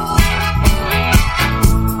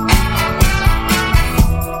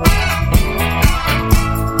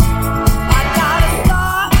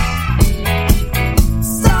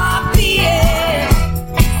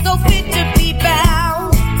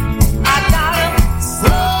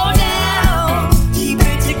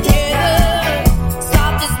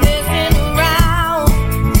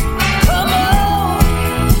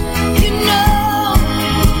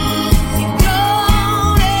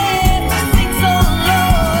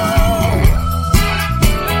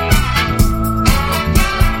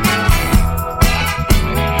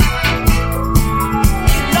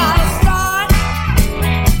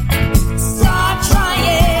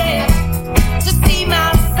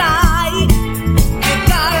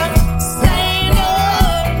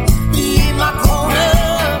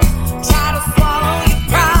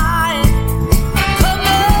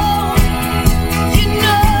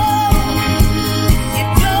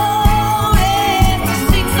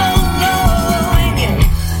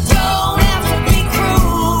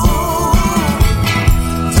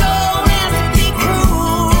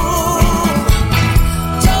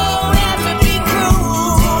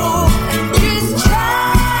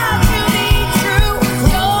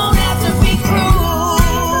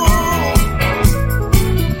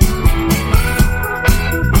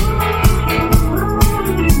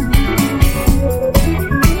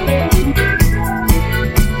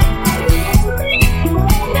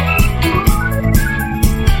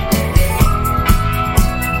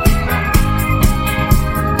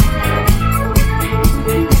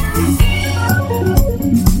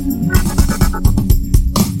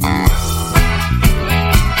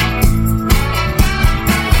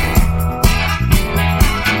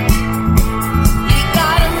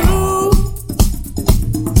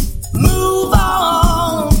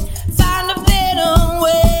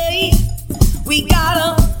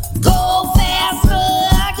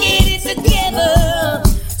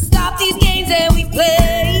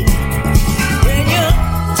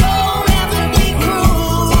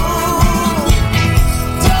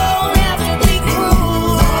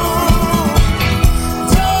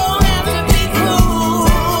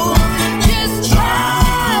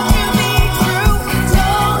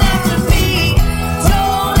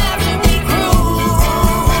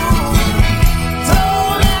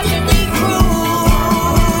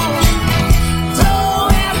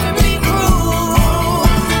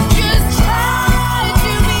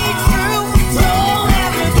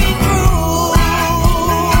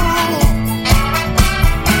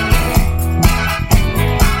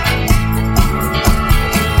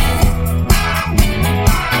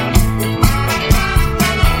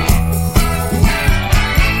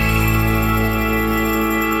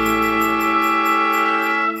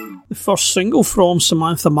 the first single from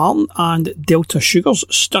Samantha Martin and Delta Sugar's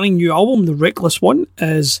stunning new album, The Reckless One,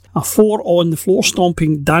 is a 4-on-the-floor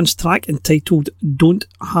stomping dance track entitled Don't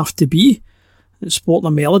Have to Be. It's sporting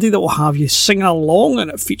a melody that will have you singing along, and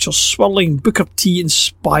it features swirling Booker T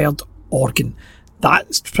inspired organ.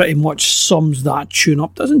 That pretty much sums that tune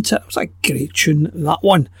up, doesn't it? It was a great tune, that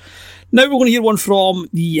one. Now we're going to hear one from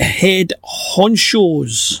the Head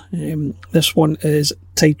Honchos. This one is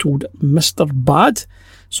titled Mr. Bad.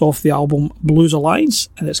 It's off the album Blues Alliance,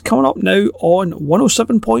 and it's coming up now on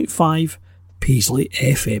 107.5 Paisley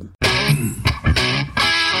FM.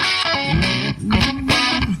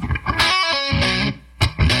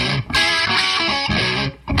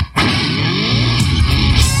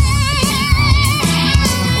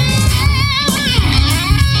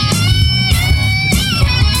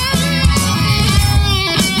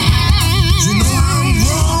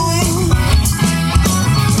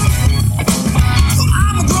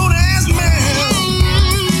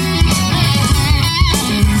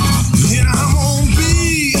 And I'm gonna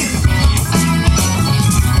be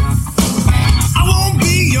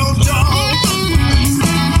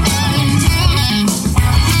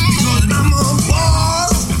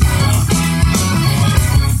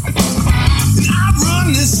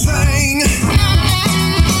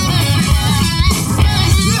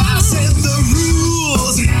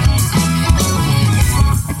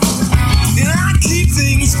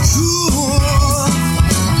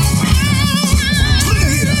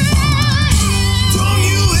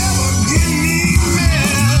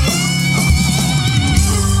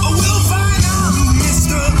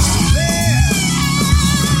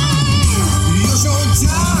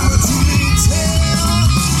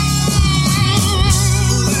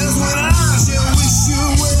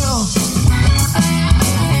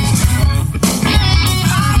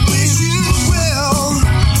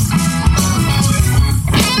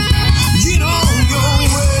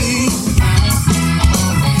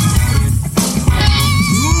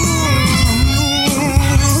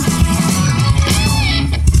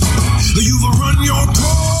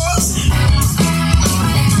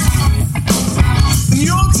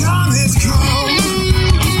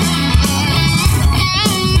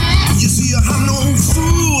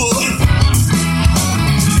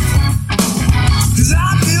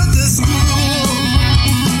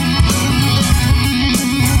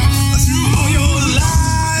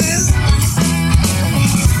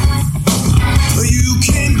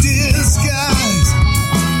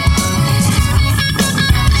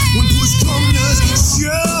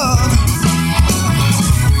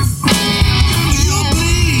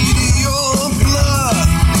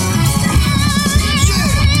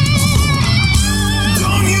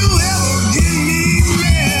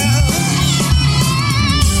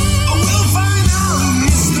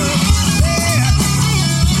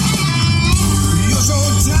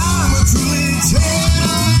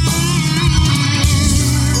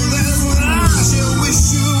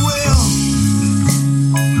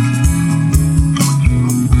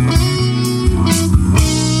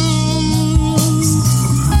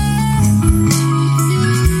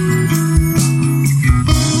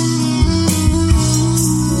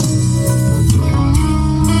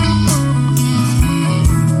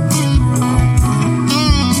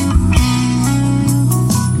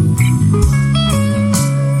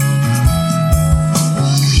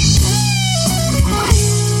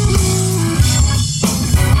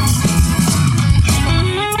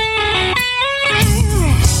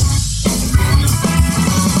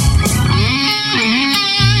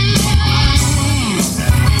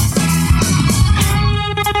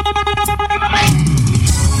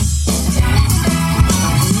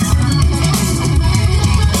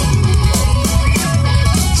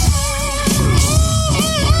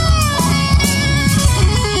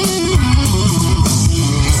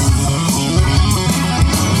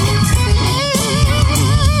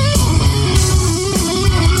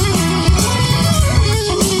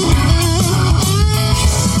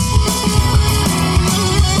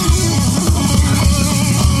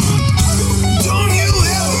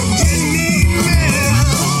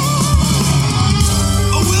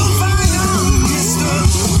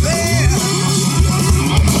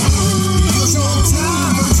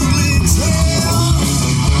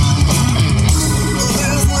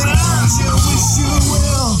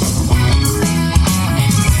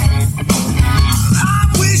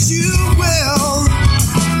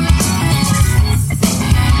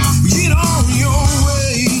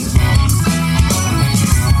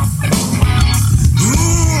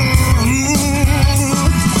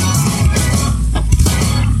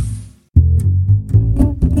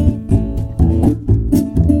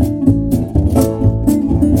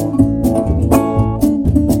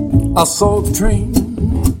I saw the train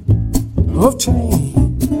of change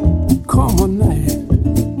come one night.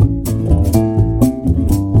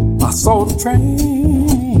 I saw the train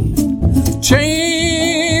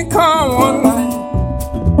come one night.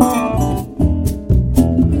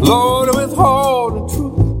 Lord, it was hard and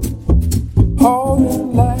true, hard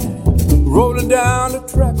and light, rolling down the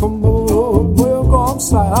track of more well-gone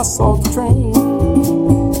side. I saw the train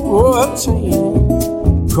of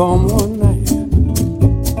change come one night.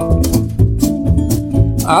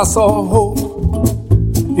 I saw hope,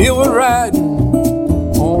 it was riding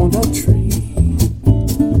on that train.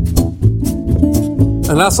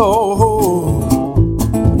 And I saw hope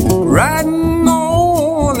riding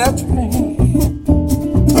on that train.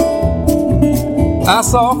 I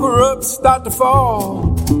saw corrupt start to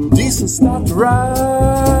fall, decent start to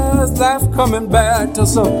rise, life coming back to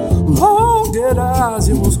some long dead eyes.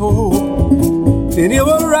 It was hope, and it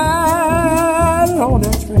was riding on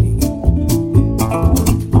that train.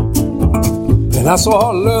 And I saw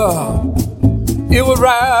love, it was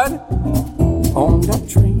riding on that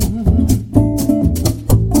train.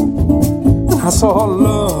 I saw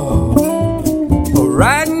love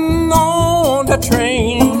riding on that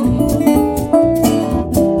train.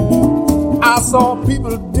 I saw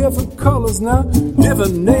people of different colors now,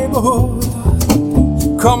 different neighborhoods,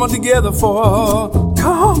 coming together for a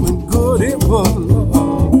common good. It was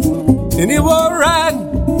love, and it was riding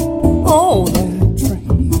on that train.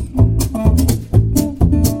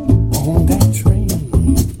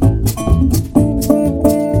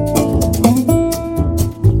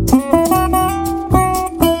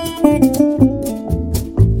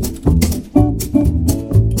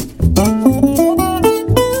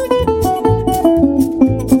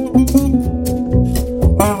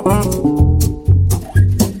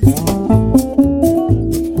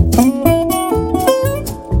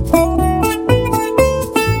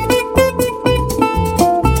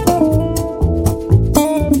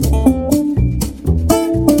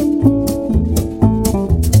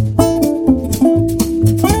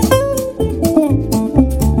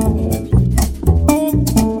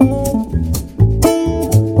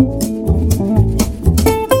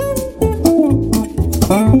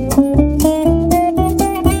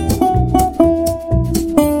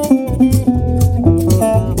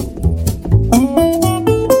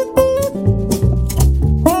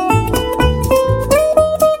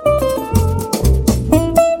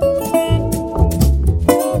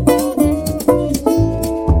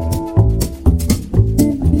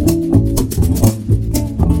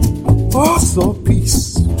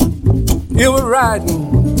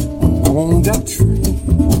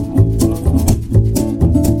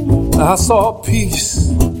 I saw peace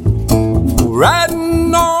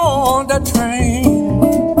riding on that train.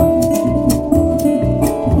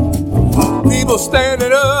 People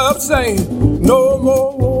standing up saying, no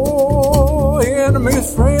more war,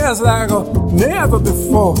 enemies, friends like never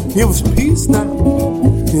before. It was peace now,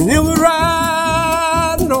 and it was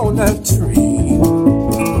riding on that train.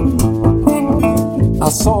 I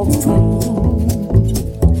saw the train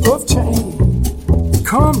of change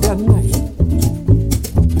come that night.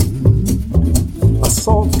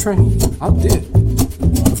 Saw the train, I did,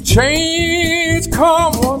 of change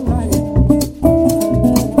come one night.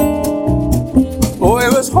 Oh,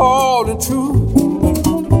 it was hard and true,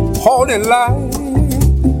 hard and light,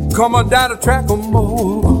 coming down the track of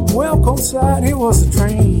more welcome side. It was a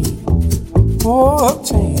train, oh, of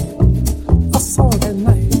change. I saw it that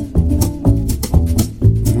night,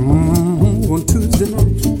 one Tuesday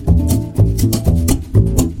night.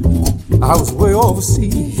 I was way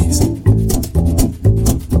overseas,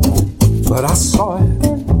 but I saw it,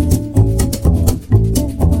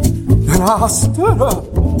 and I stood up,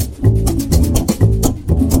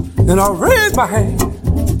 and I raised my hand.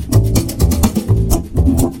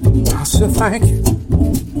 I said, thank you.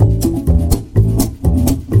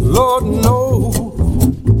 Lord knows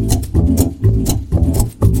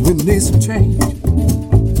we need some change.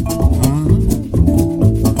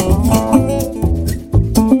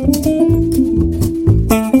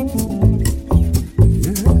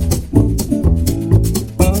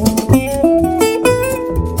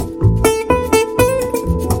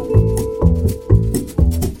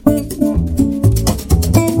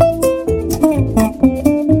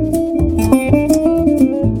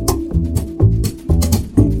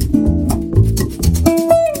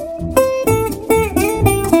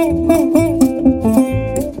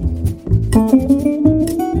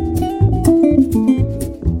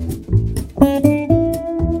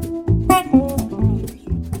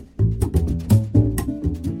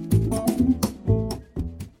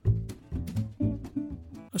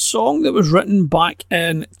 song that was written back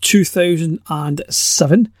in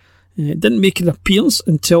 2007. It didn't make an appearance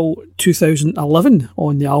until 2011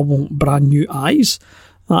 on the album Brand New Eyes.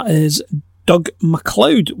 That is Doug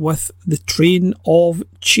MacLeod with The Train of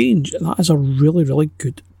Change. That is a really, really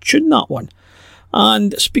good tune, that one.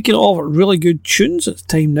 And speaking of really good tunes, it's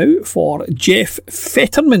time now for Jeff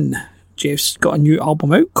Fetterman. Jeff's got a new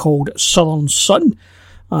album out called Southern Sun,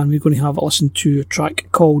 and we're going to have a listen to a track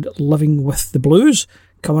called Living with the Blues,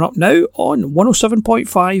 coming up now on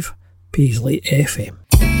 107.5 Paisley FM.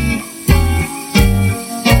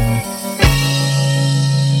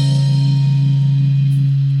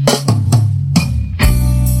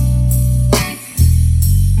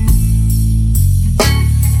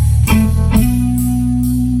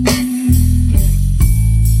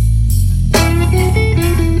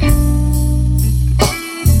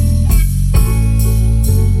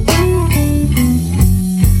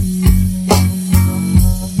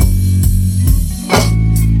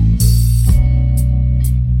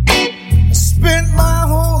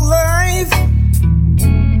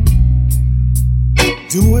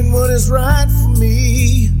 Doing what is right for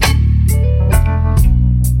me,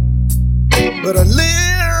 but I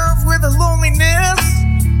live with a loneliness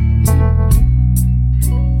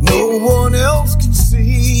no one else can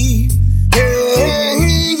see. Yeah,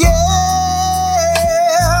 yeah.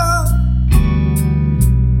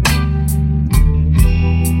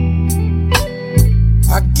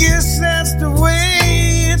 I guess that's the way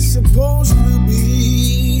it's supposed to be.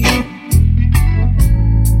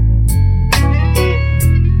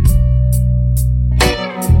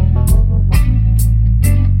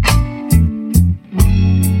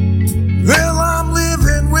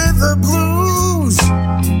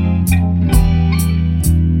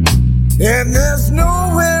 And there's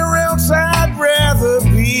nowhere else I'd rather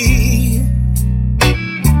be.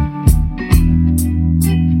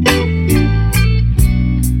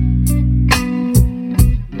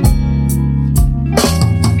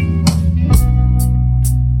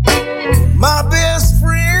 My best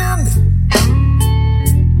friend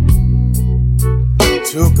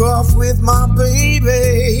took off with my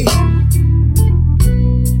baby,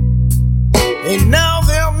 and now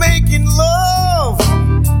they're making love,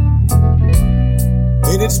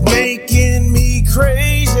 and it's making me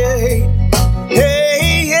crazy.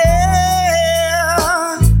 Hey, yeah.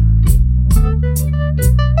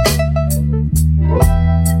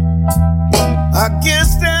 I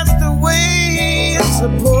guess that's the way it's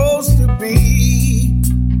supposed to be.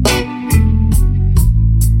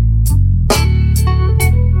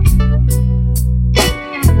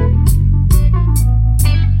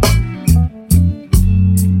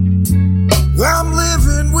 I'm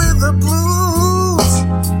living with the blues,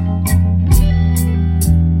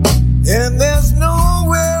 and there's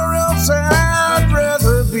nowhere else I'd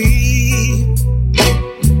rather be.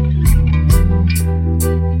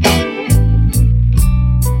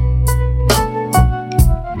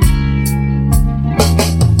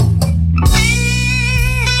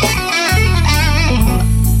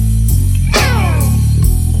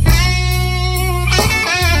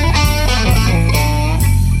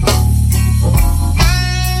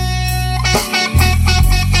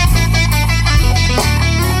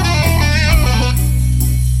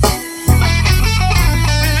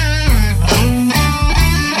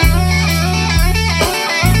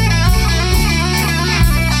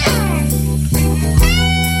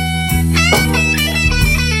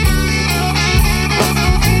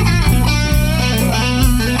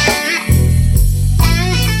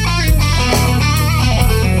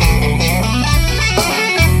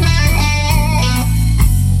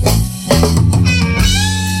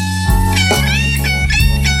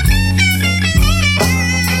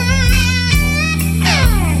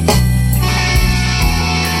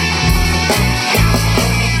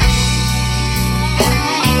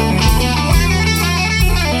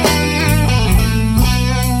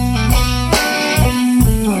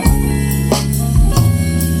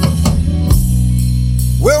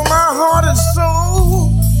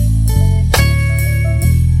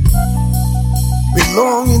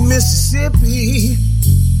 Belong in Mississippi,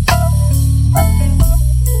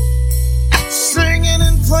 singing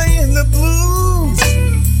and playing the blues,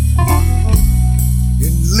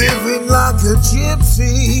 and living like a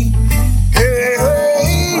gypsy. Hey,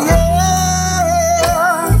 yeah.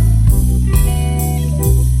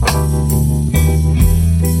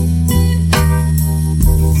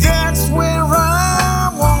 That's where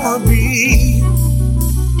I wanna be.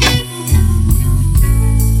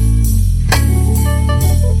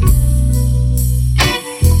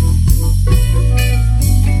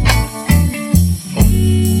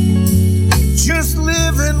 Just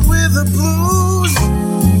living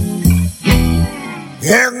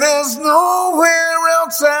and there's nowhere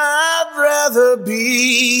else I'd rather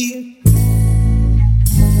be.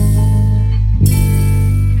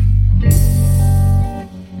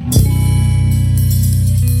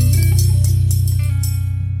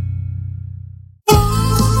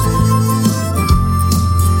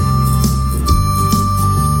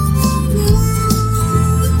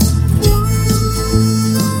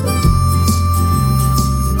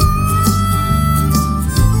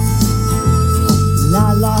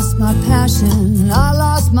 I lost my passion, I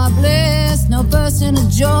lost my bliss, no bursting of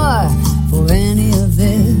joy for any of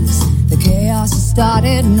this. The chaos has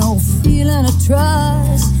started, no feeling of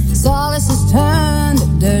trust. Solace has turned to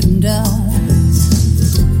dirt and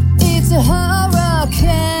dust. It's a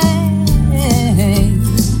hurricane.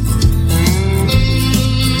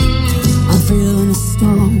 I'm feeling a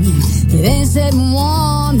storm. It ain't setting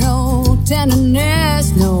warm, no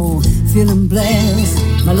tenderness, no feeling blessed.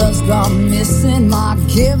 My love's gone missing, my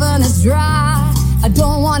giving is dry. I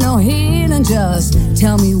don't want no healing, just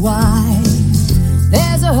tell me why.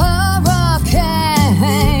 There's a hurricane.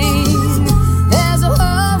 There's a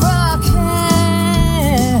hurricane.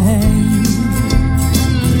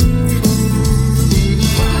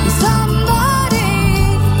 Somebody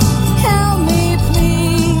help me,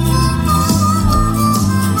 please.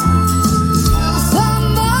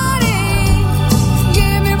 Somebody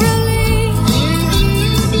give me relief.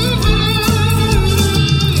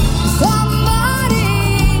 Somebody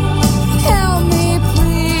help me,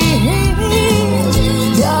 please.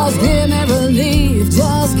 Just give me relief.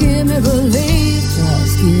 Just give me relief.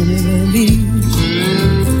 Just give me relief.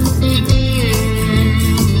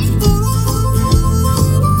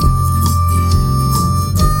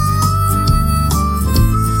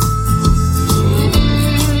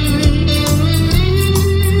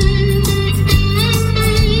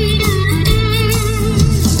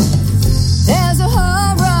 There's a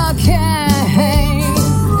hurricane.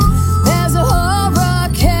 There's a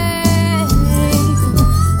hurricane.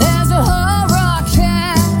 There's a hurricane.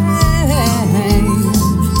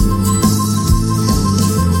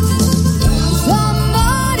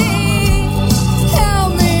 Somebody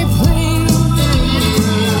help me, please.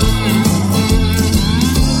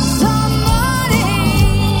 Somebody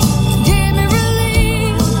give me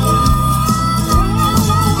relief.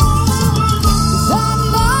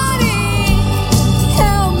 Somebody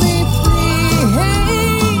help me, please.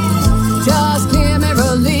 Just give me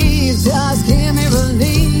relief. Just give me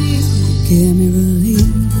relief. Give me relief.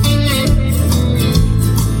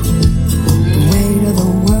 The weight of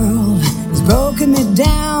the world has broken me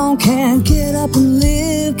down. Can't get up and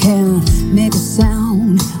live. Can't make a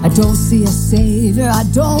sound. I don't see a savior. I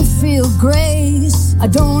don't feel grace. I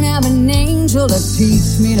don't have an angel to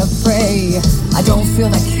teach me to pray. I don't feel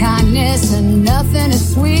the kindness and nothing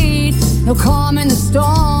is sweet. No calm in the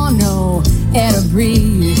storm, no air to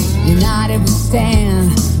breathe. United we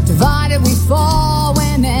stand, divided we fall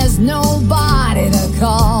when there's nobody to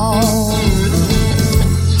call.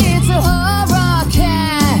 It's a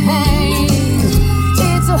hurricane.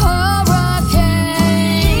 It's a hurricane.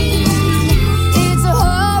 It's a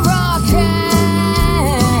hurricane.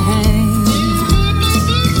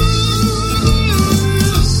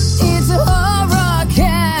 It's a hurricane.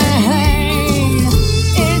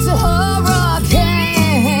 It's a hurricane.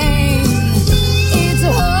 It's a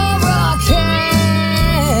hurricane.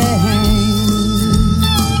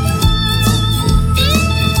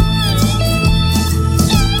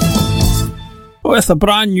 With a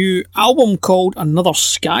brand new album called Another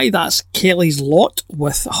Sky, that's Kelly's Lot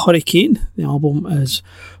with Hurricane. The album is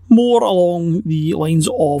more along the lines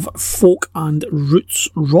of folk and roots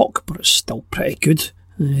rock, but it's still pretty good.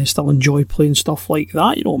 I still enjoy playing stuff like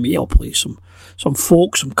that. You know me, I'll play some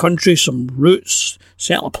folk, some country, some roots,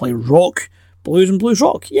 certainly play rock, blues and blues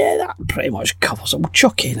rock. Yeah, that pretty much covers it. We'll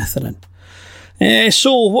chuck anything in.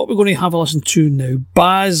 So what we're going to have a listen to now,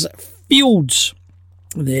 Baz Fields.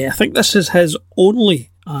 I think this is his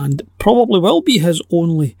only, and probably will be his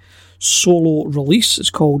only, solo release. It's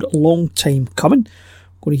called Long Time Coming.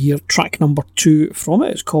 We're going to hear track number 2 from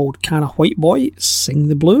it. It's called Can a White Boy Sing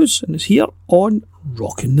the Blues? And it's here on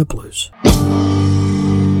Rockin' the Blues.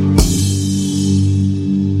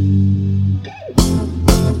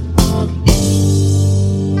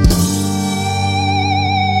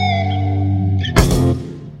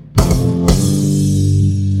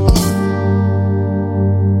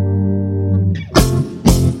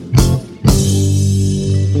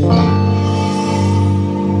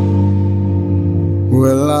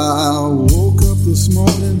 Well, I woke up this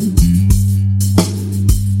morning,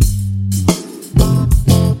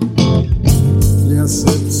 yes,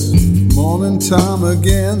 it's morning time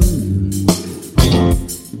again.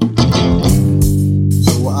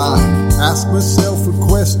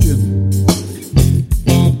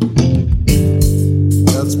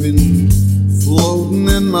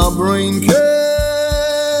 brain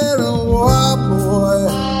can why, boy.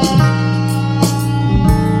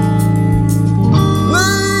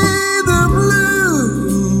 Play the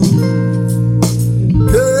blues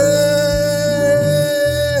can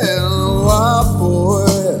why, boy.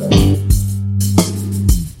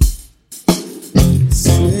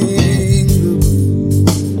 Sing the blues.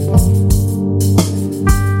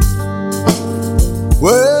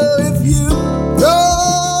 Well, if you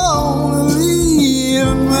don't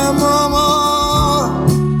leave my mama,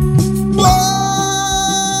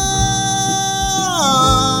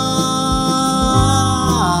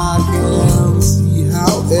 I can see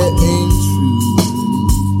how it ain't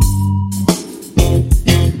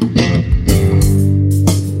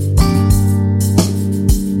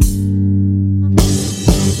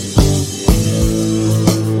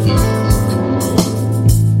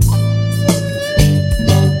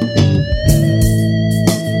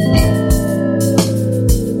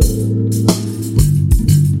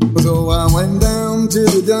So I went down to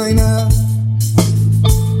the diner,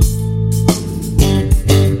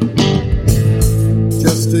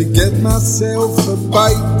 just to get myself a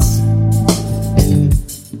bite.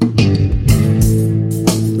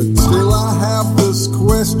 But still I have this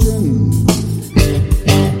question,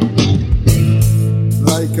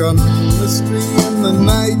 like a mystery in the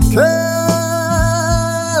night.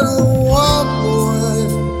 Can walk away.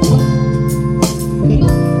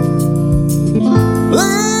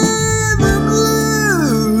 Play the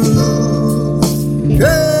blues.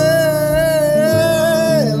 Can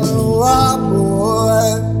walk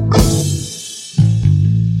away.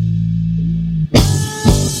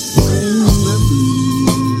 Sing the blues.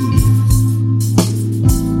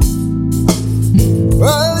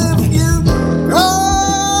 Well, if you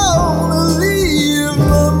gonna leave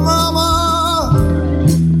my mama,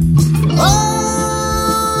 I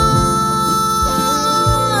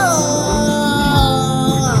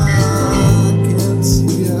can't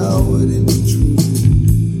see how it ain't true.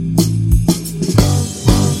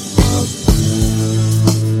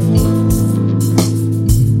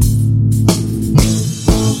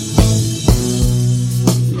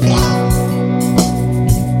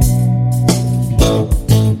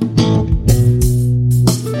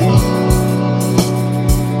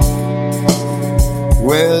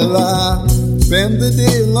 Well, I spent the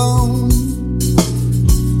day alone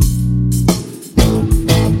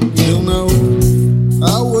till no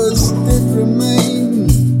hours did remain.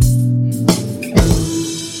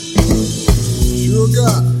 Sure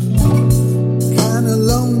got kinda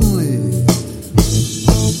lonely,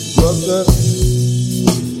 but the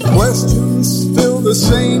question's still the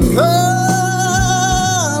same.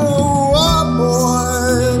 Oh,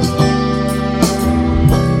 boy.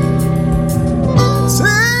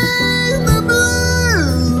 Sing the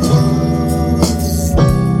blues.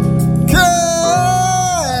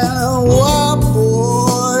 Can why,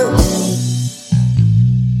 boy.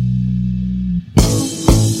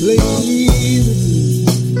 Play the blues.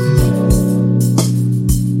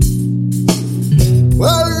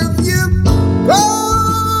 Well, if you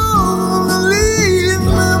gonna leave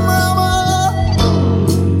me, mama,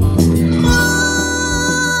 I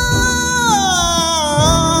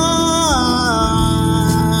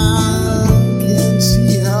can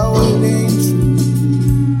see how it ain't true.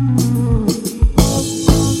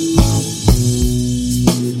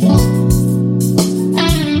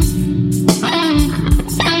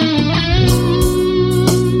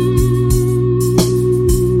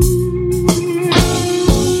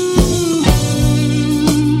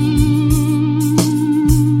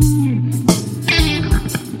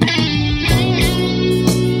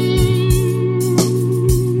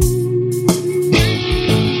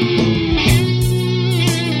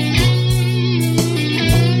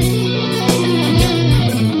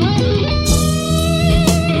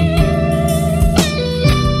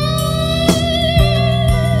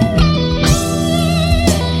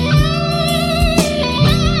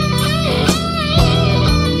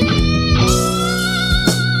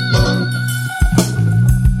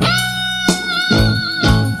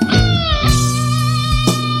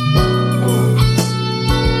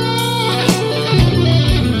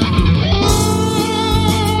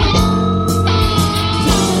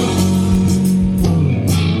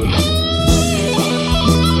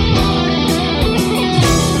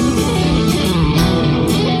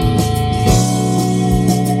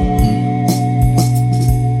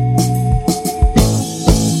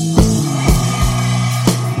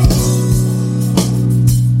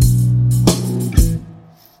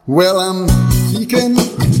 Well, I'm seeking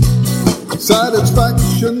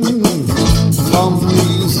satisfaction from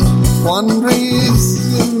these quandaries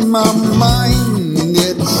in my mind.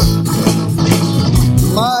 It's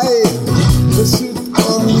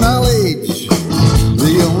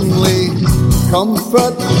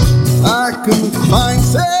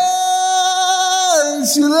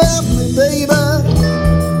left me, baby.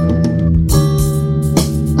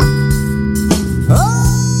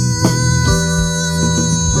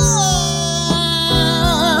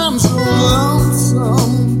 I'm so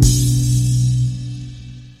lonesome.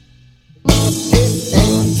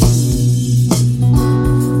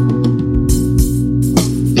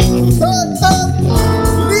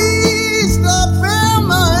 Please stop being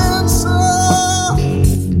my answer.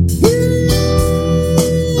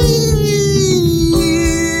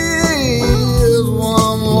 Here's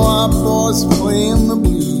one white boy's playing the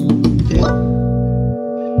blues.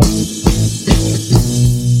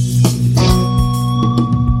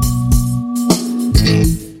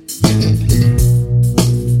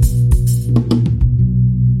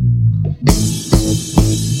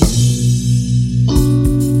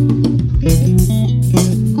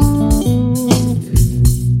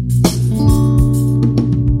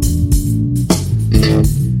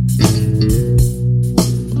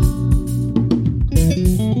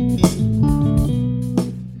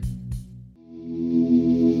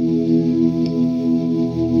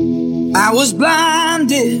 I was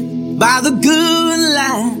blinded by the good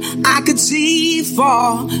light. I could see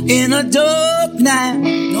far in a dark night.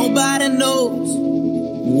 Nobody knows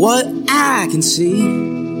what I can see.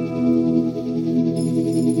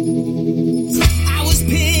 I was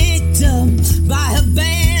picked up by a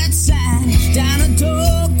bad sign, down a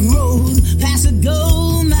dark road, past a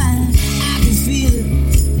gold mine. I can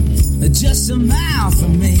feel it just a mile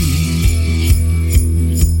from me,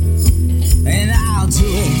 and I'll do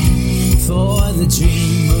it for the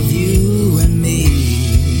dream of you and me.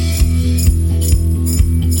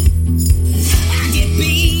 I get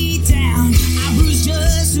beat down, I bruise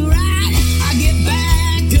just right. I get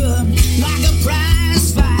back up like a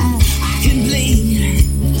prize fight. I can bleed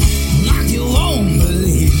like you won't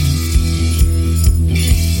believe,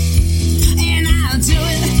 and I'll do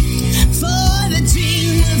it for the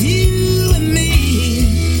dream of you and me.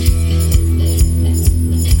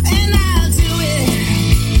 And I'll do it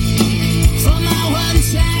for my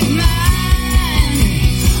one-track mind.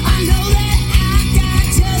 I know that I got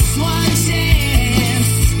just one chance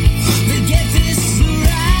to get this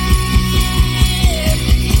right.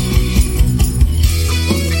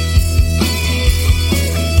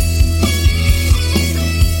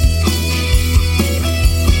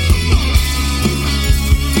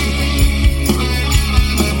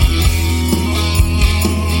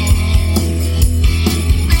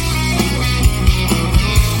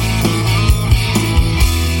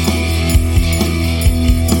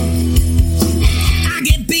 I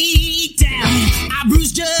get beat down, I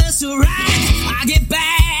bruise just right. I get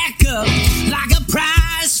back up like a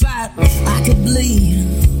prize fight. I could bleed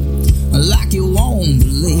like you won't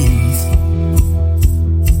believe,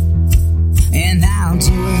 and I'll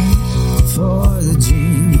do it for the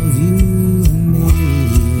dream of you and me.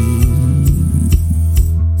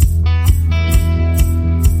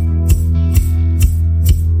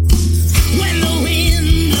 When the wind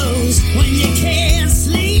blows, when you can't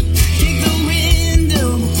sleep, kick the window,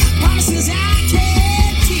 promises I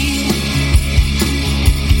can't keep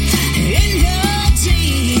in your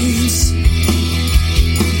dreams.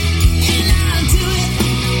 And I'll do it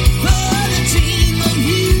for the dream of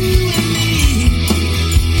you and me.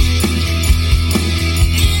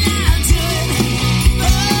 And I'll do it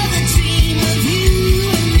for the dream of you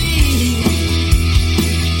and me.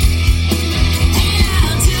 And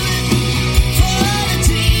I'll do it for the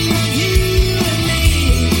dream of you and me.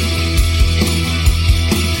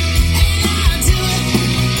 And I'll do it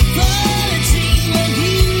for the dream of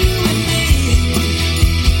you and me.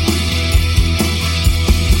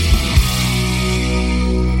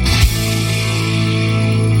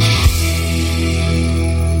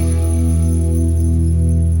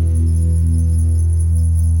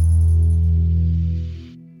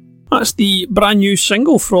 That's the brand new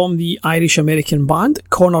single from the Irish-American band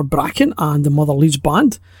Connor Bracken and the Mother Leeds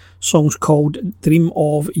Band. Song's called Dream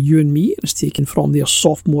of You and Me. It's taken from their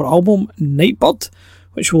sophomore album Nightbird,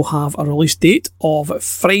 which will have a release date of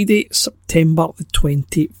Friday, September the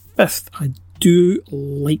 25th. I do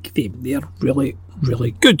like them. They're really,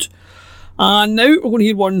 really good. And now we're going to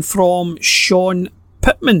hear one from Sean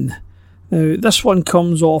Pittman. Now, this one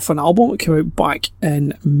comes off an album that came out back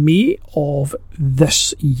in May of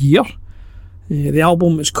this year. The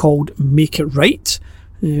album is called Make It Right.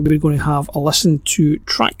 We're going to have a listen to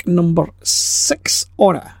track number 6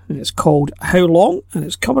 on it. And it's called How Long, and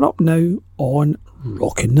it's coming up now on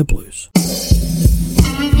Rockin' the Blues.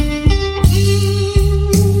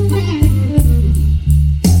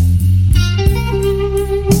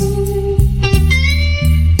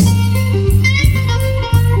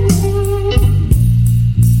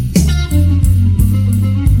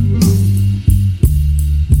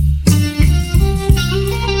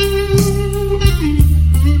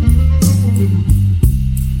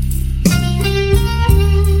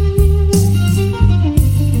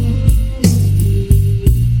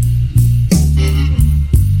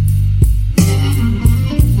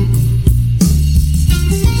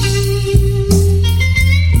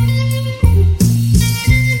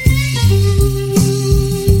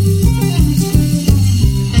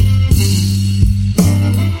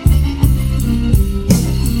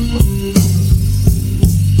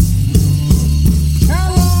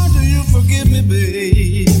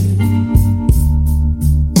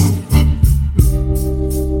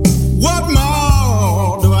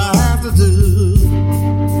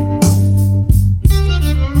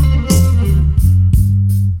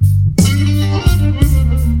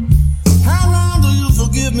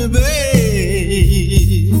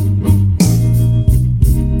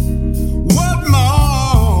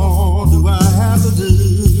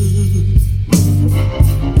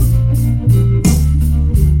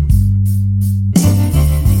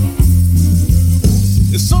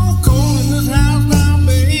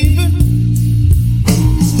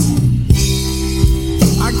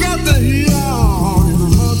 carry on in a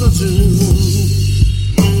month or two.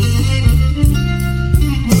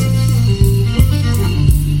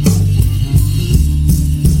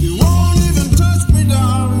 You won't even touch me,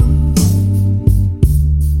 darling,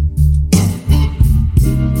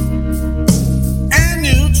 and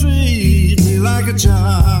you treat me like a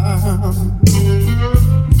child.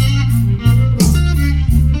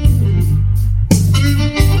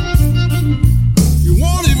 You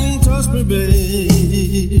won't even touch me,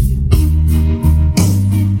 babe,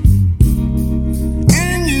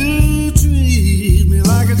 and you treat me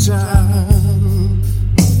like a child.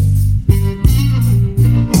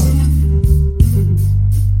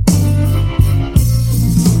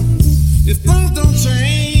 If things don't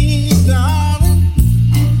change, darling,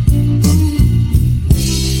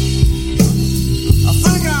 I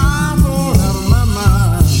think I'm going out of my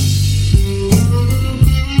mind.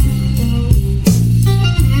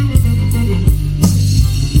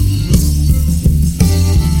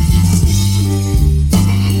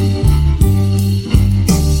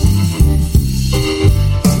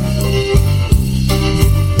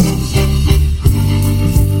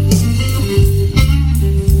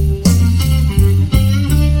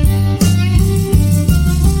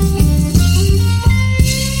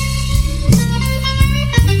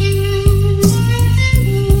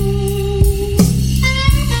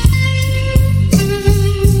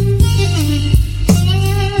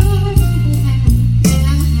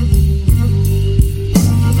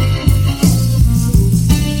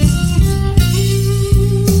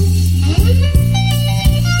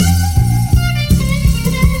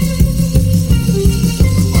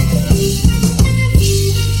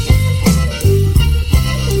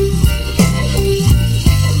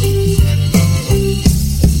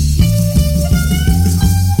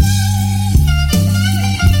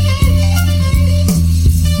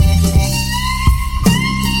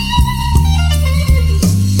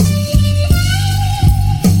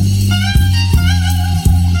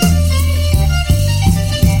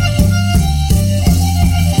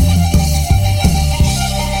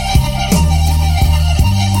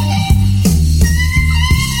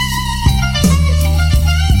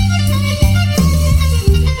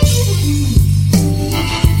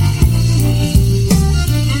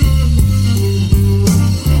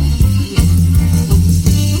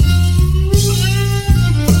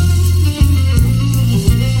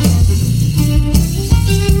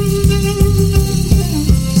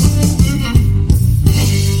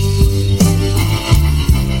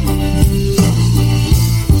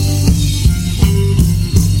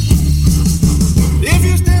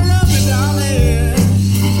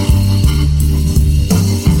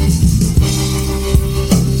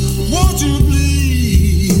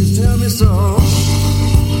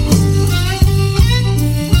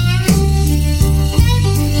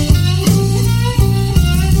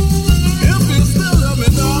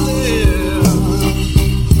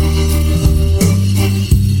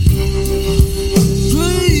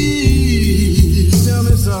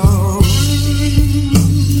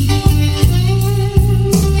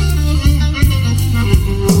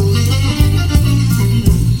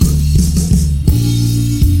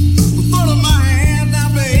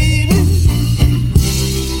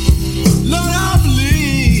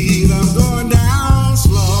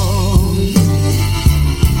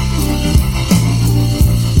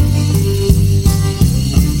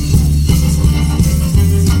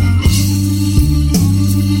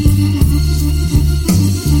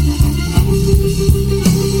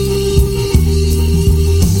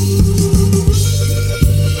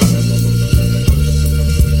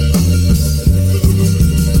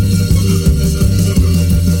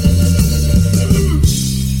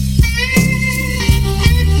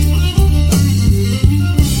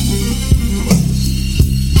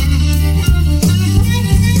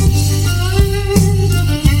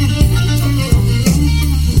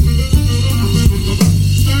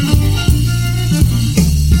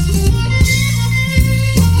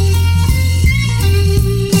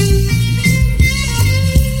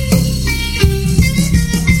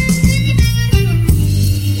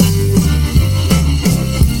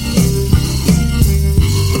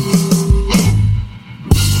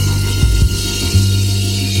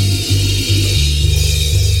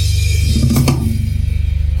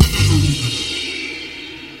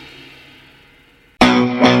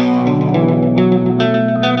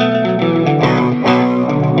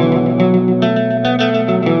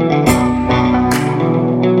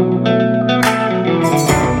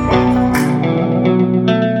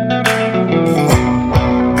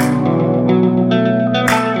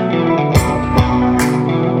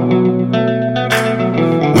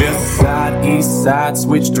 decide,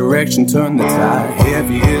 switch direction, turn the tide.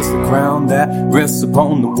 Heavy is the crown that rests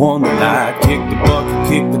upon the one that lied. Kick the bucket,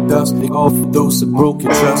 kick the dust off of those that broke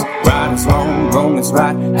your trust. Right is wrong, wrong is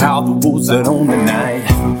right, how the wolves that own the night.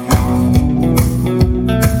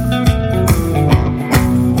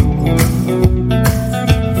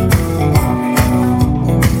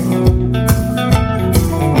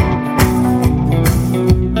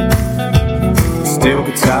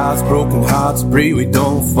 Broken hearts breathe, we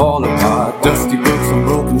don't fall apart. Dusty books and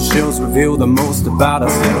broken shells reveal the most about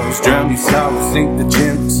ourselves. Drown these sorrows, sink the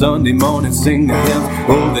gin. Sunday morning, sing the hymns.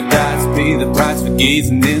 Roll the dice, pay the price for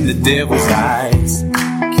gazing in the devil's eyes.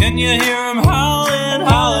 Can you hear him howling,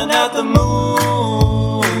 howling at the moon?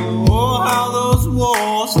 Oh, how those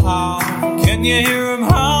walls howl. Can you hear him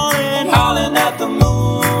howling, howling at the moon?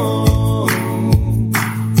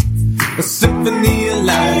 A symphony of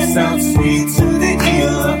light sounds sweet to the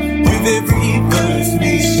ear. With every verse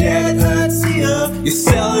we shed a tear. You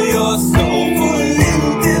sell your soul for a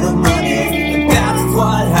little bit of money, and that's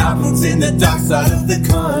what happens in the dark side of the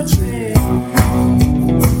country.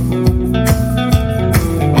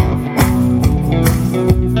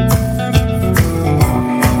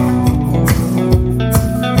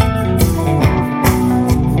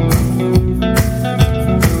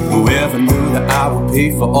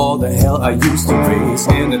 Pay for all the hell I used to raise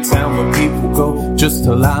in a town where people go just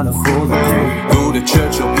to line up for the grave. Go to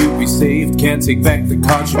church, hope you'll be saved. Can't take back the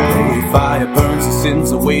cards you play. Fire burns the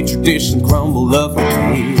sins away. Tradition crumble, love the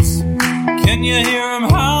days. Can you hear him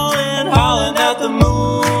howling, howling at the moon?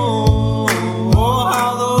 Oh,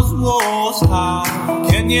 how those walls howl.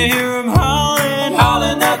 Can you hear him howling,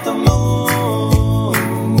 howling at the moon?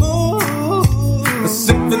 A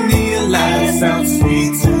symphony of light sounds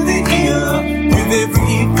sweet to the ear. With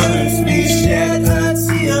every verse we shed a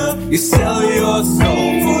tear. You sell your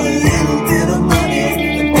soul for a little bit of money,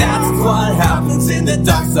 and that's what happens in the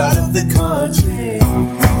dark side of the country.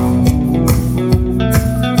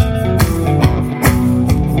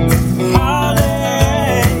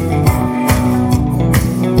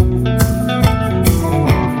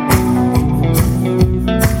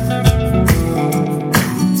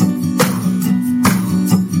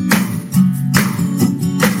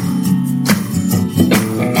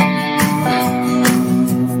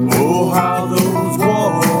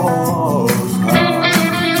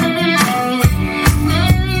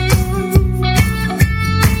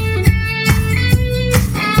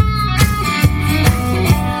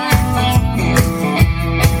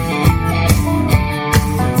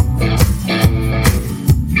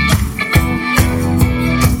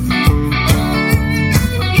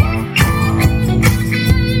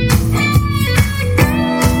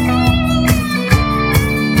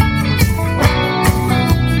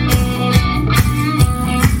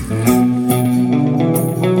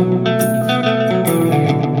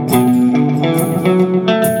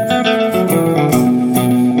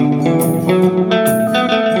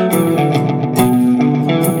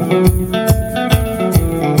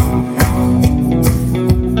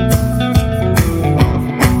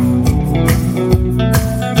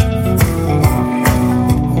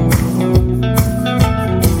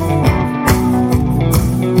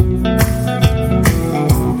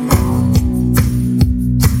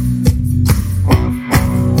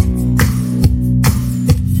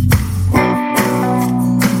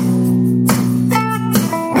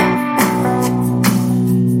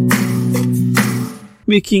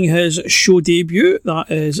 Making his show debut,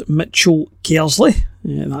 that is Mitchell Kersley.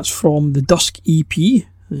 That's from the Dusk EP,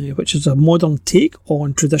 which is a modern take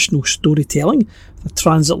on traditional storytelling, a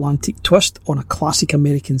transatlantic twist on a classic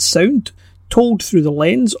American sound, told through the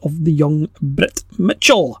lens of the young Brit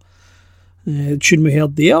Mitchell. The tune we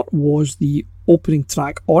heard there was the opening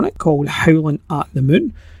track on it, called Howlin' at the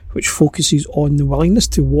Moon, which focuses on the willingness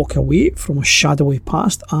to walk away from a shadowy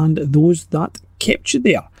past and those that kept you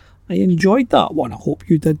there. I enjoyed that one. I hope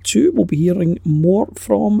you did too. We'll be hearing more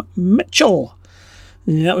from Mitchell.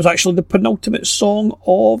 That was actually the penultimate song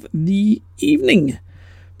of the evening.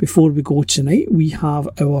 Before we go tonight, we have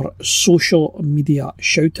our social media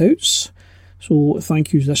shout-outs. So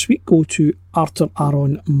thank yous this week go to Arthur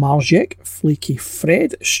Aaron Marjek, Flaky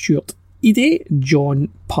Fred, Stuart Ide, John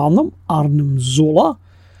Parnham, Arnhem Zola,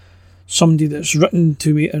 somebody that's written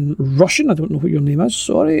to me in Russian, I don't know what your name is,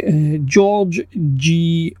 sorry, George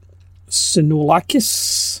G.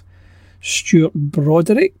 Sinolakis, Stuart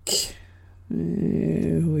Broderick,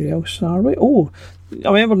 where else are we? Oh, I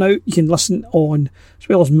remember now you can listen on, as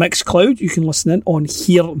well as Mixcloud, you can listen in on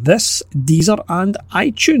Hear This, Deezer and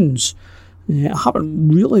iTunes. I haven't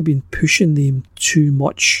really been pushing them too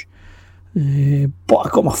much But I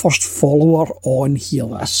got my first follower on here.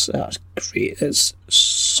 That's great. It's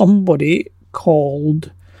somebody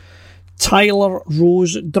called Tyler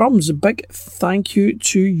Rose Drums. A big thank you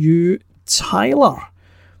to you, Tyler.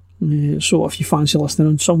 So if you fancy listening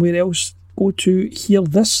on somewhere else, go to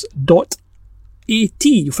hearthis.at.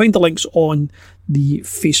 You'll find the links on the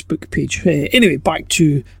Facebook page. Anyway, back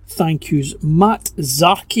to thank yous. Matt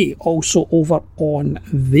Zarki, also over on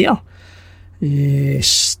there.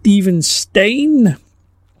 Stephen Stein,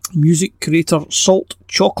 music creator Salt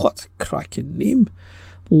Chocolate, cracking name.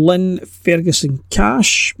 Lynn Ferguson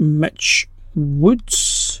Cash, Mitch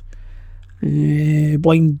Woods,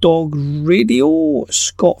 Blind Dog Radio,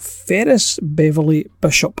 Scott Ferris, Beverly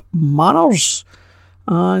Bishop Manners,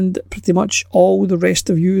 and pretty much all the rest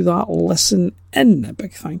of you that listen in. A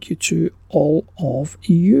big thank you to all of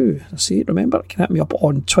you. I say, remember, you can hit me up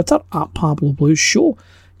on Twitter at Pablo Blues Show.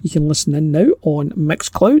 You can listen in now on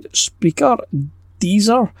Mixcloud, Spreaker,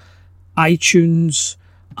 Deezer, iTunes,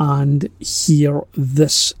 and hearthis.at.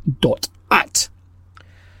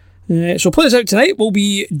 So play us out tonight will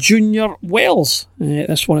be Junior Wells.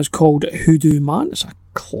 This one is called Hoodoo Man. It's a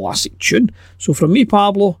classic tune. So from me,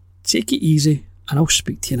 Pablo, take it easy, and I'll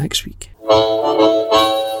speak to you next week.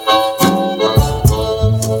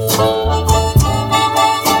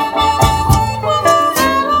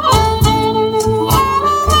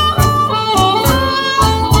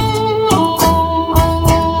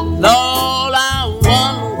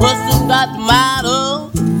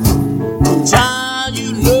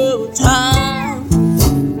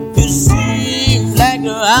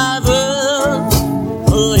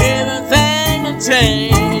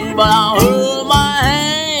 But I'll hold my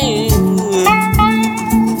hand.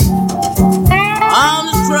 I'm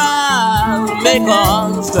just trying to make her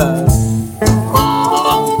understand.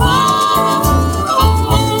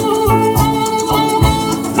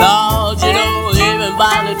 Lord, you know,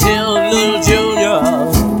 everybody tells little Junior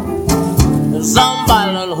that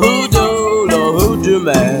somebody done hoodoo the hoodoo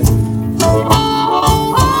man.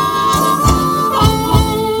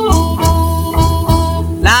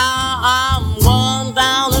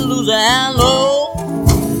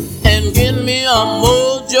 And get me a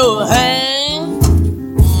mojo hang.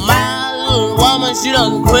 My little woman, she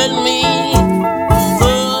done quit me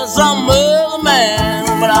for some other man,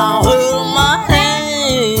 but I'll hold my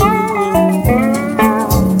hand.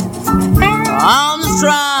 I'm just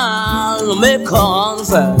trying to make her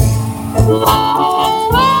understand.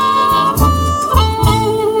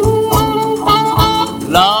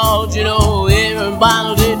 Lord, you know,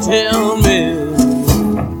 everybody they tell me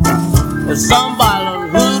somebody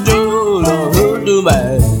hoodoo, the hoodoo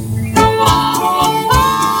man.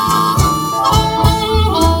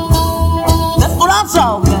 That's what I'm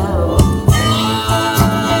talking about.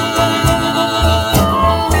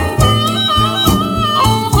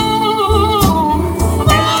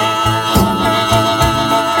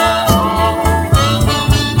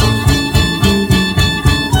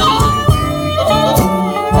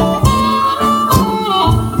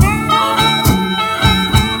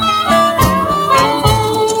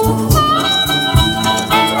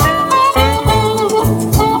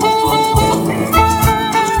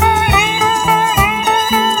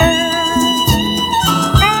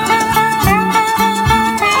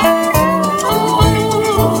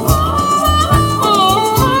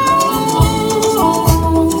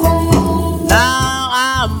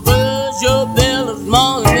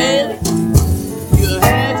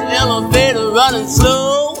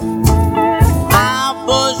 Slow, I'll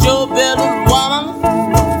push your belly, woman.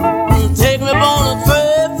 Take me on the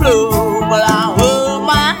third floor, but I'll hold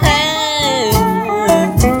my hand.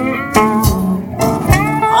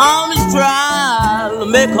 I'm just trying to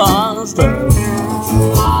make her understand.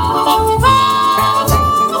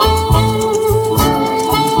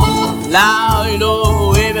 Now you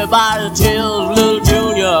know everybody tells little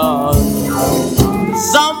Junior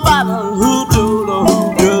some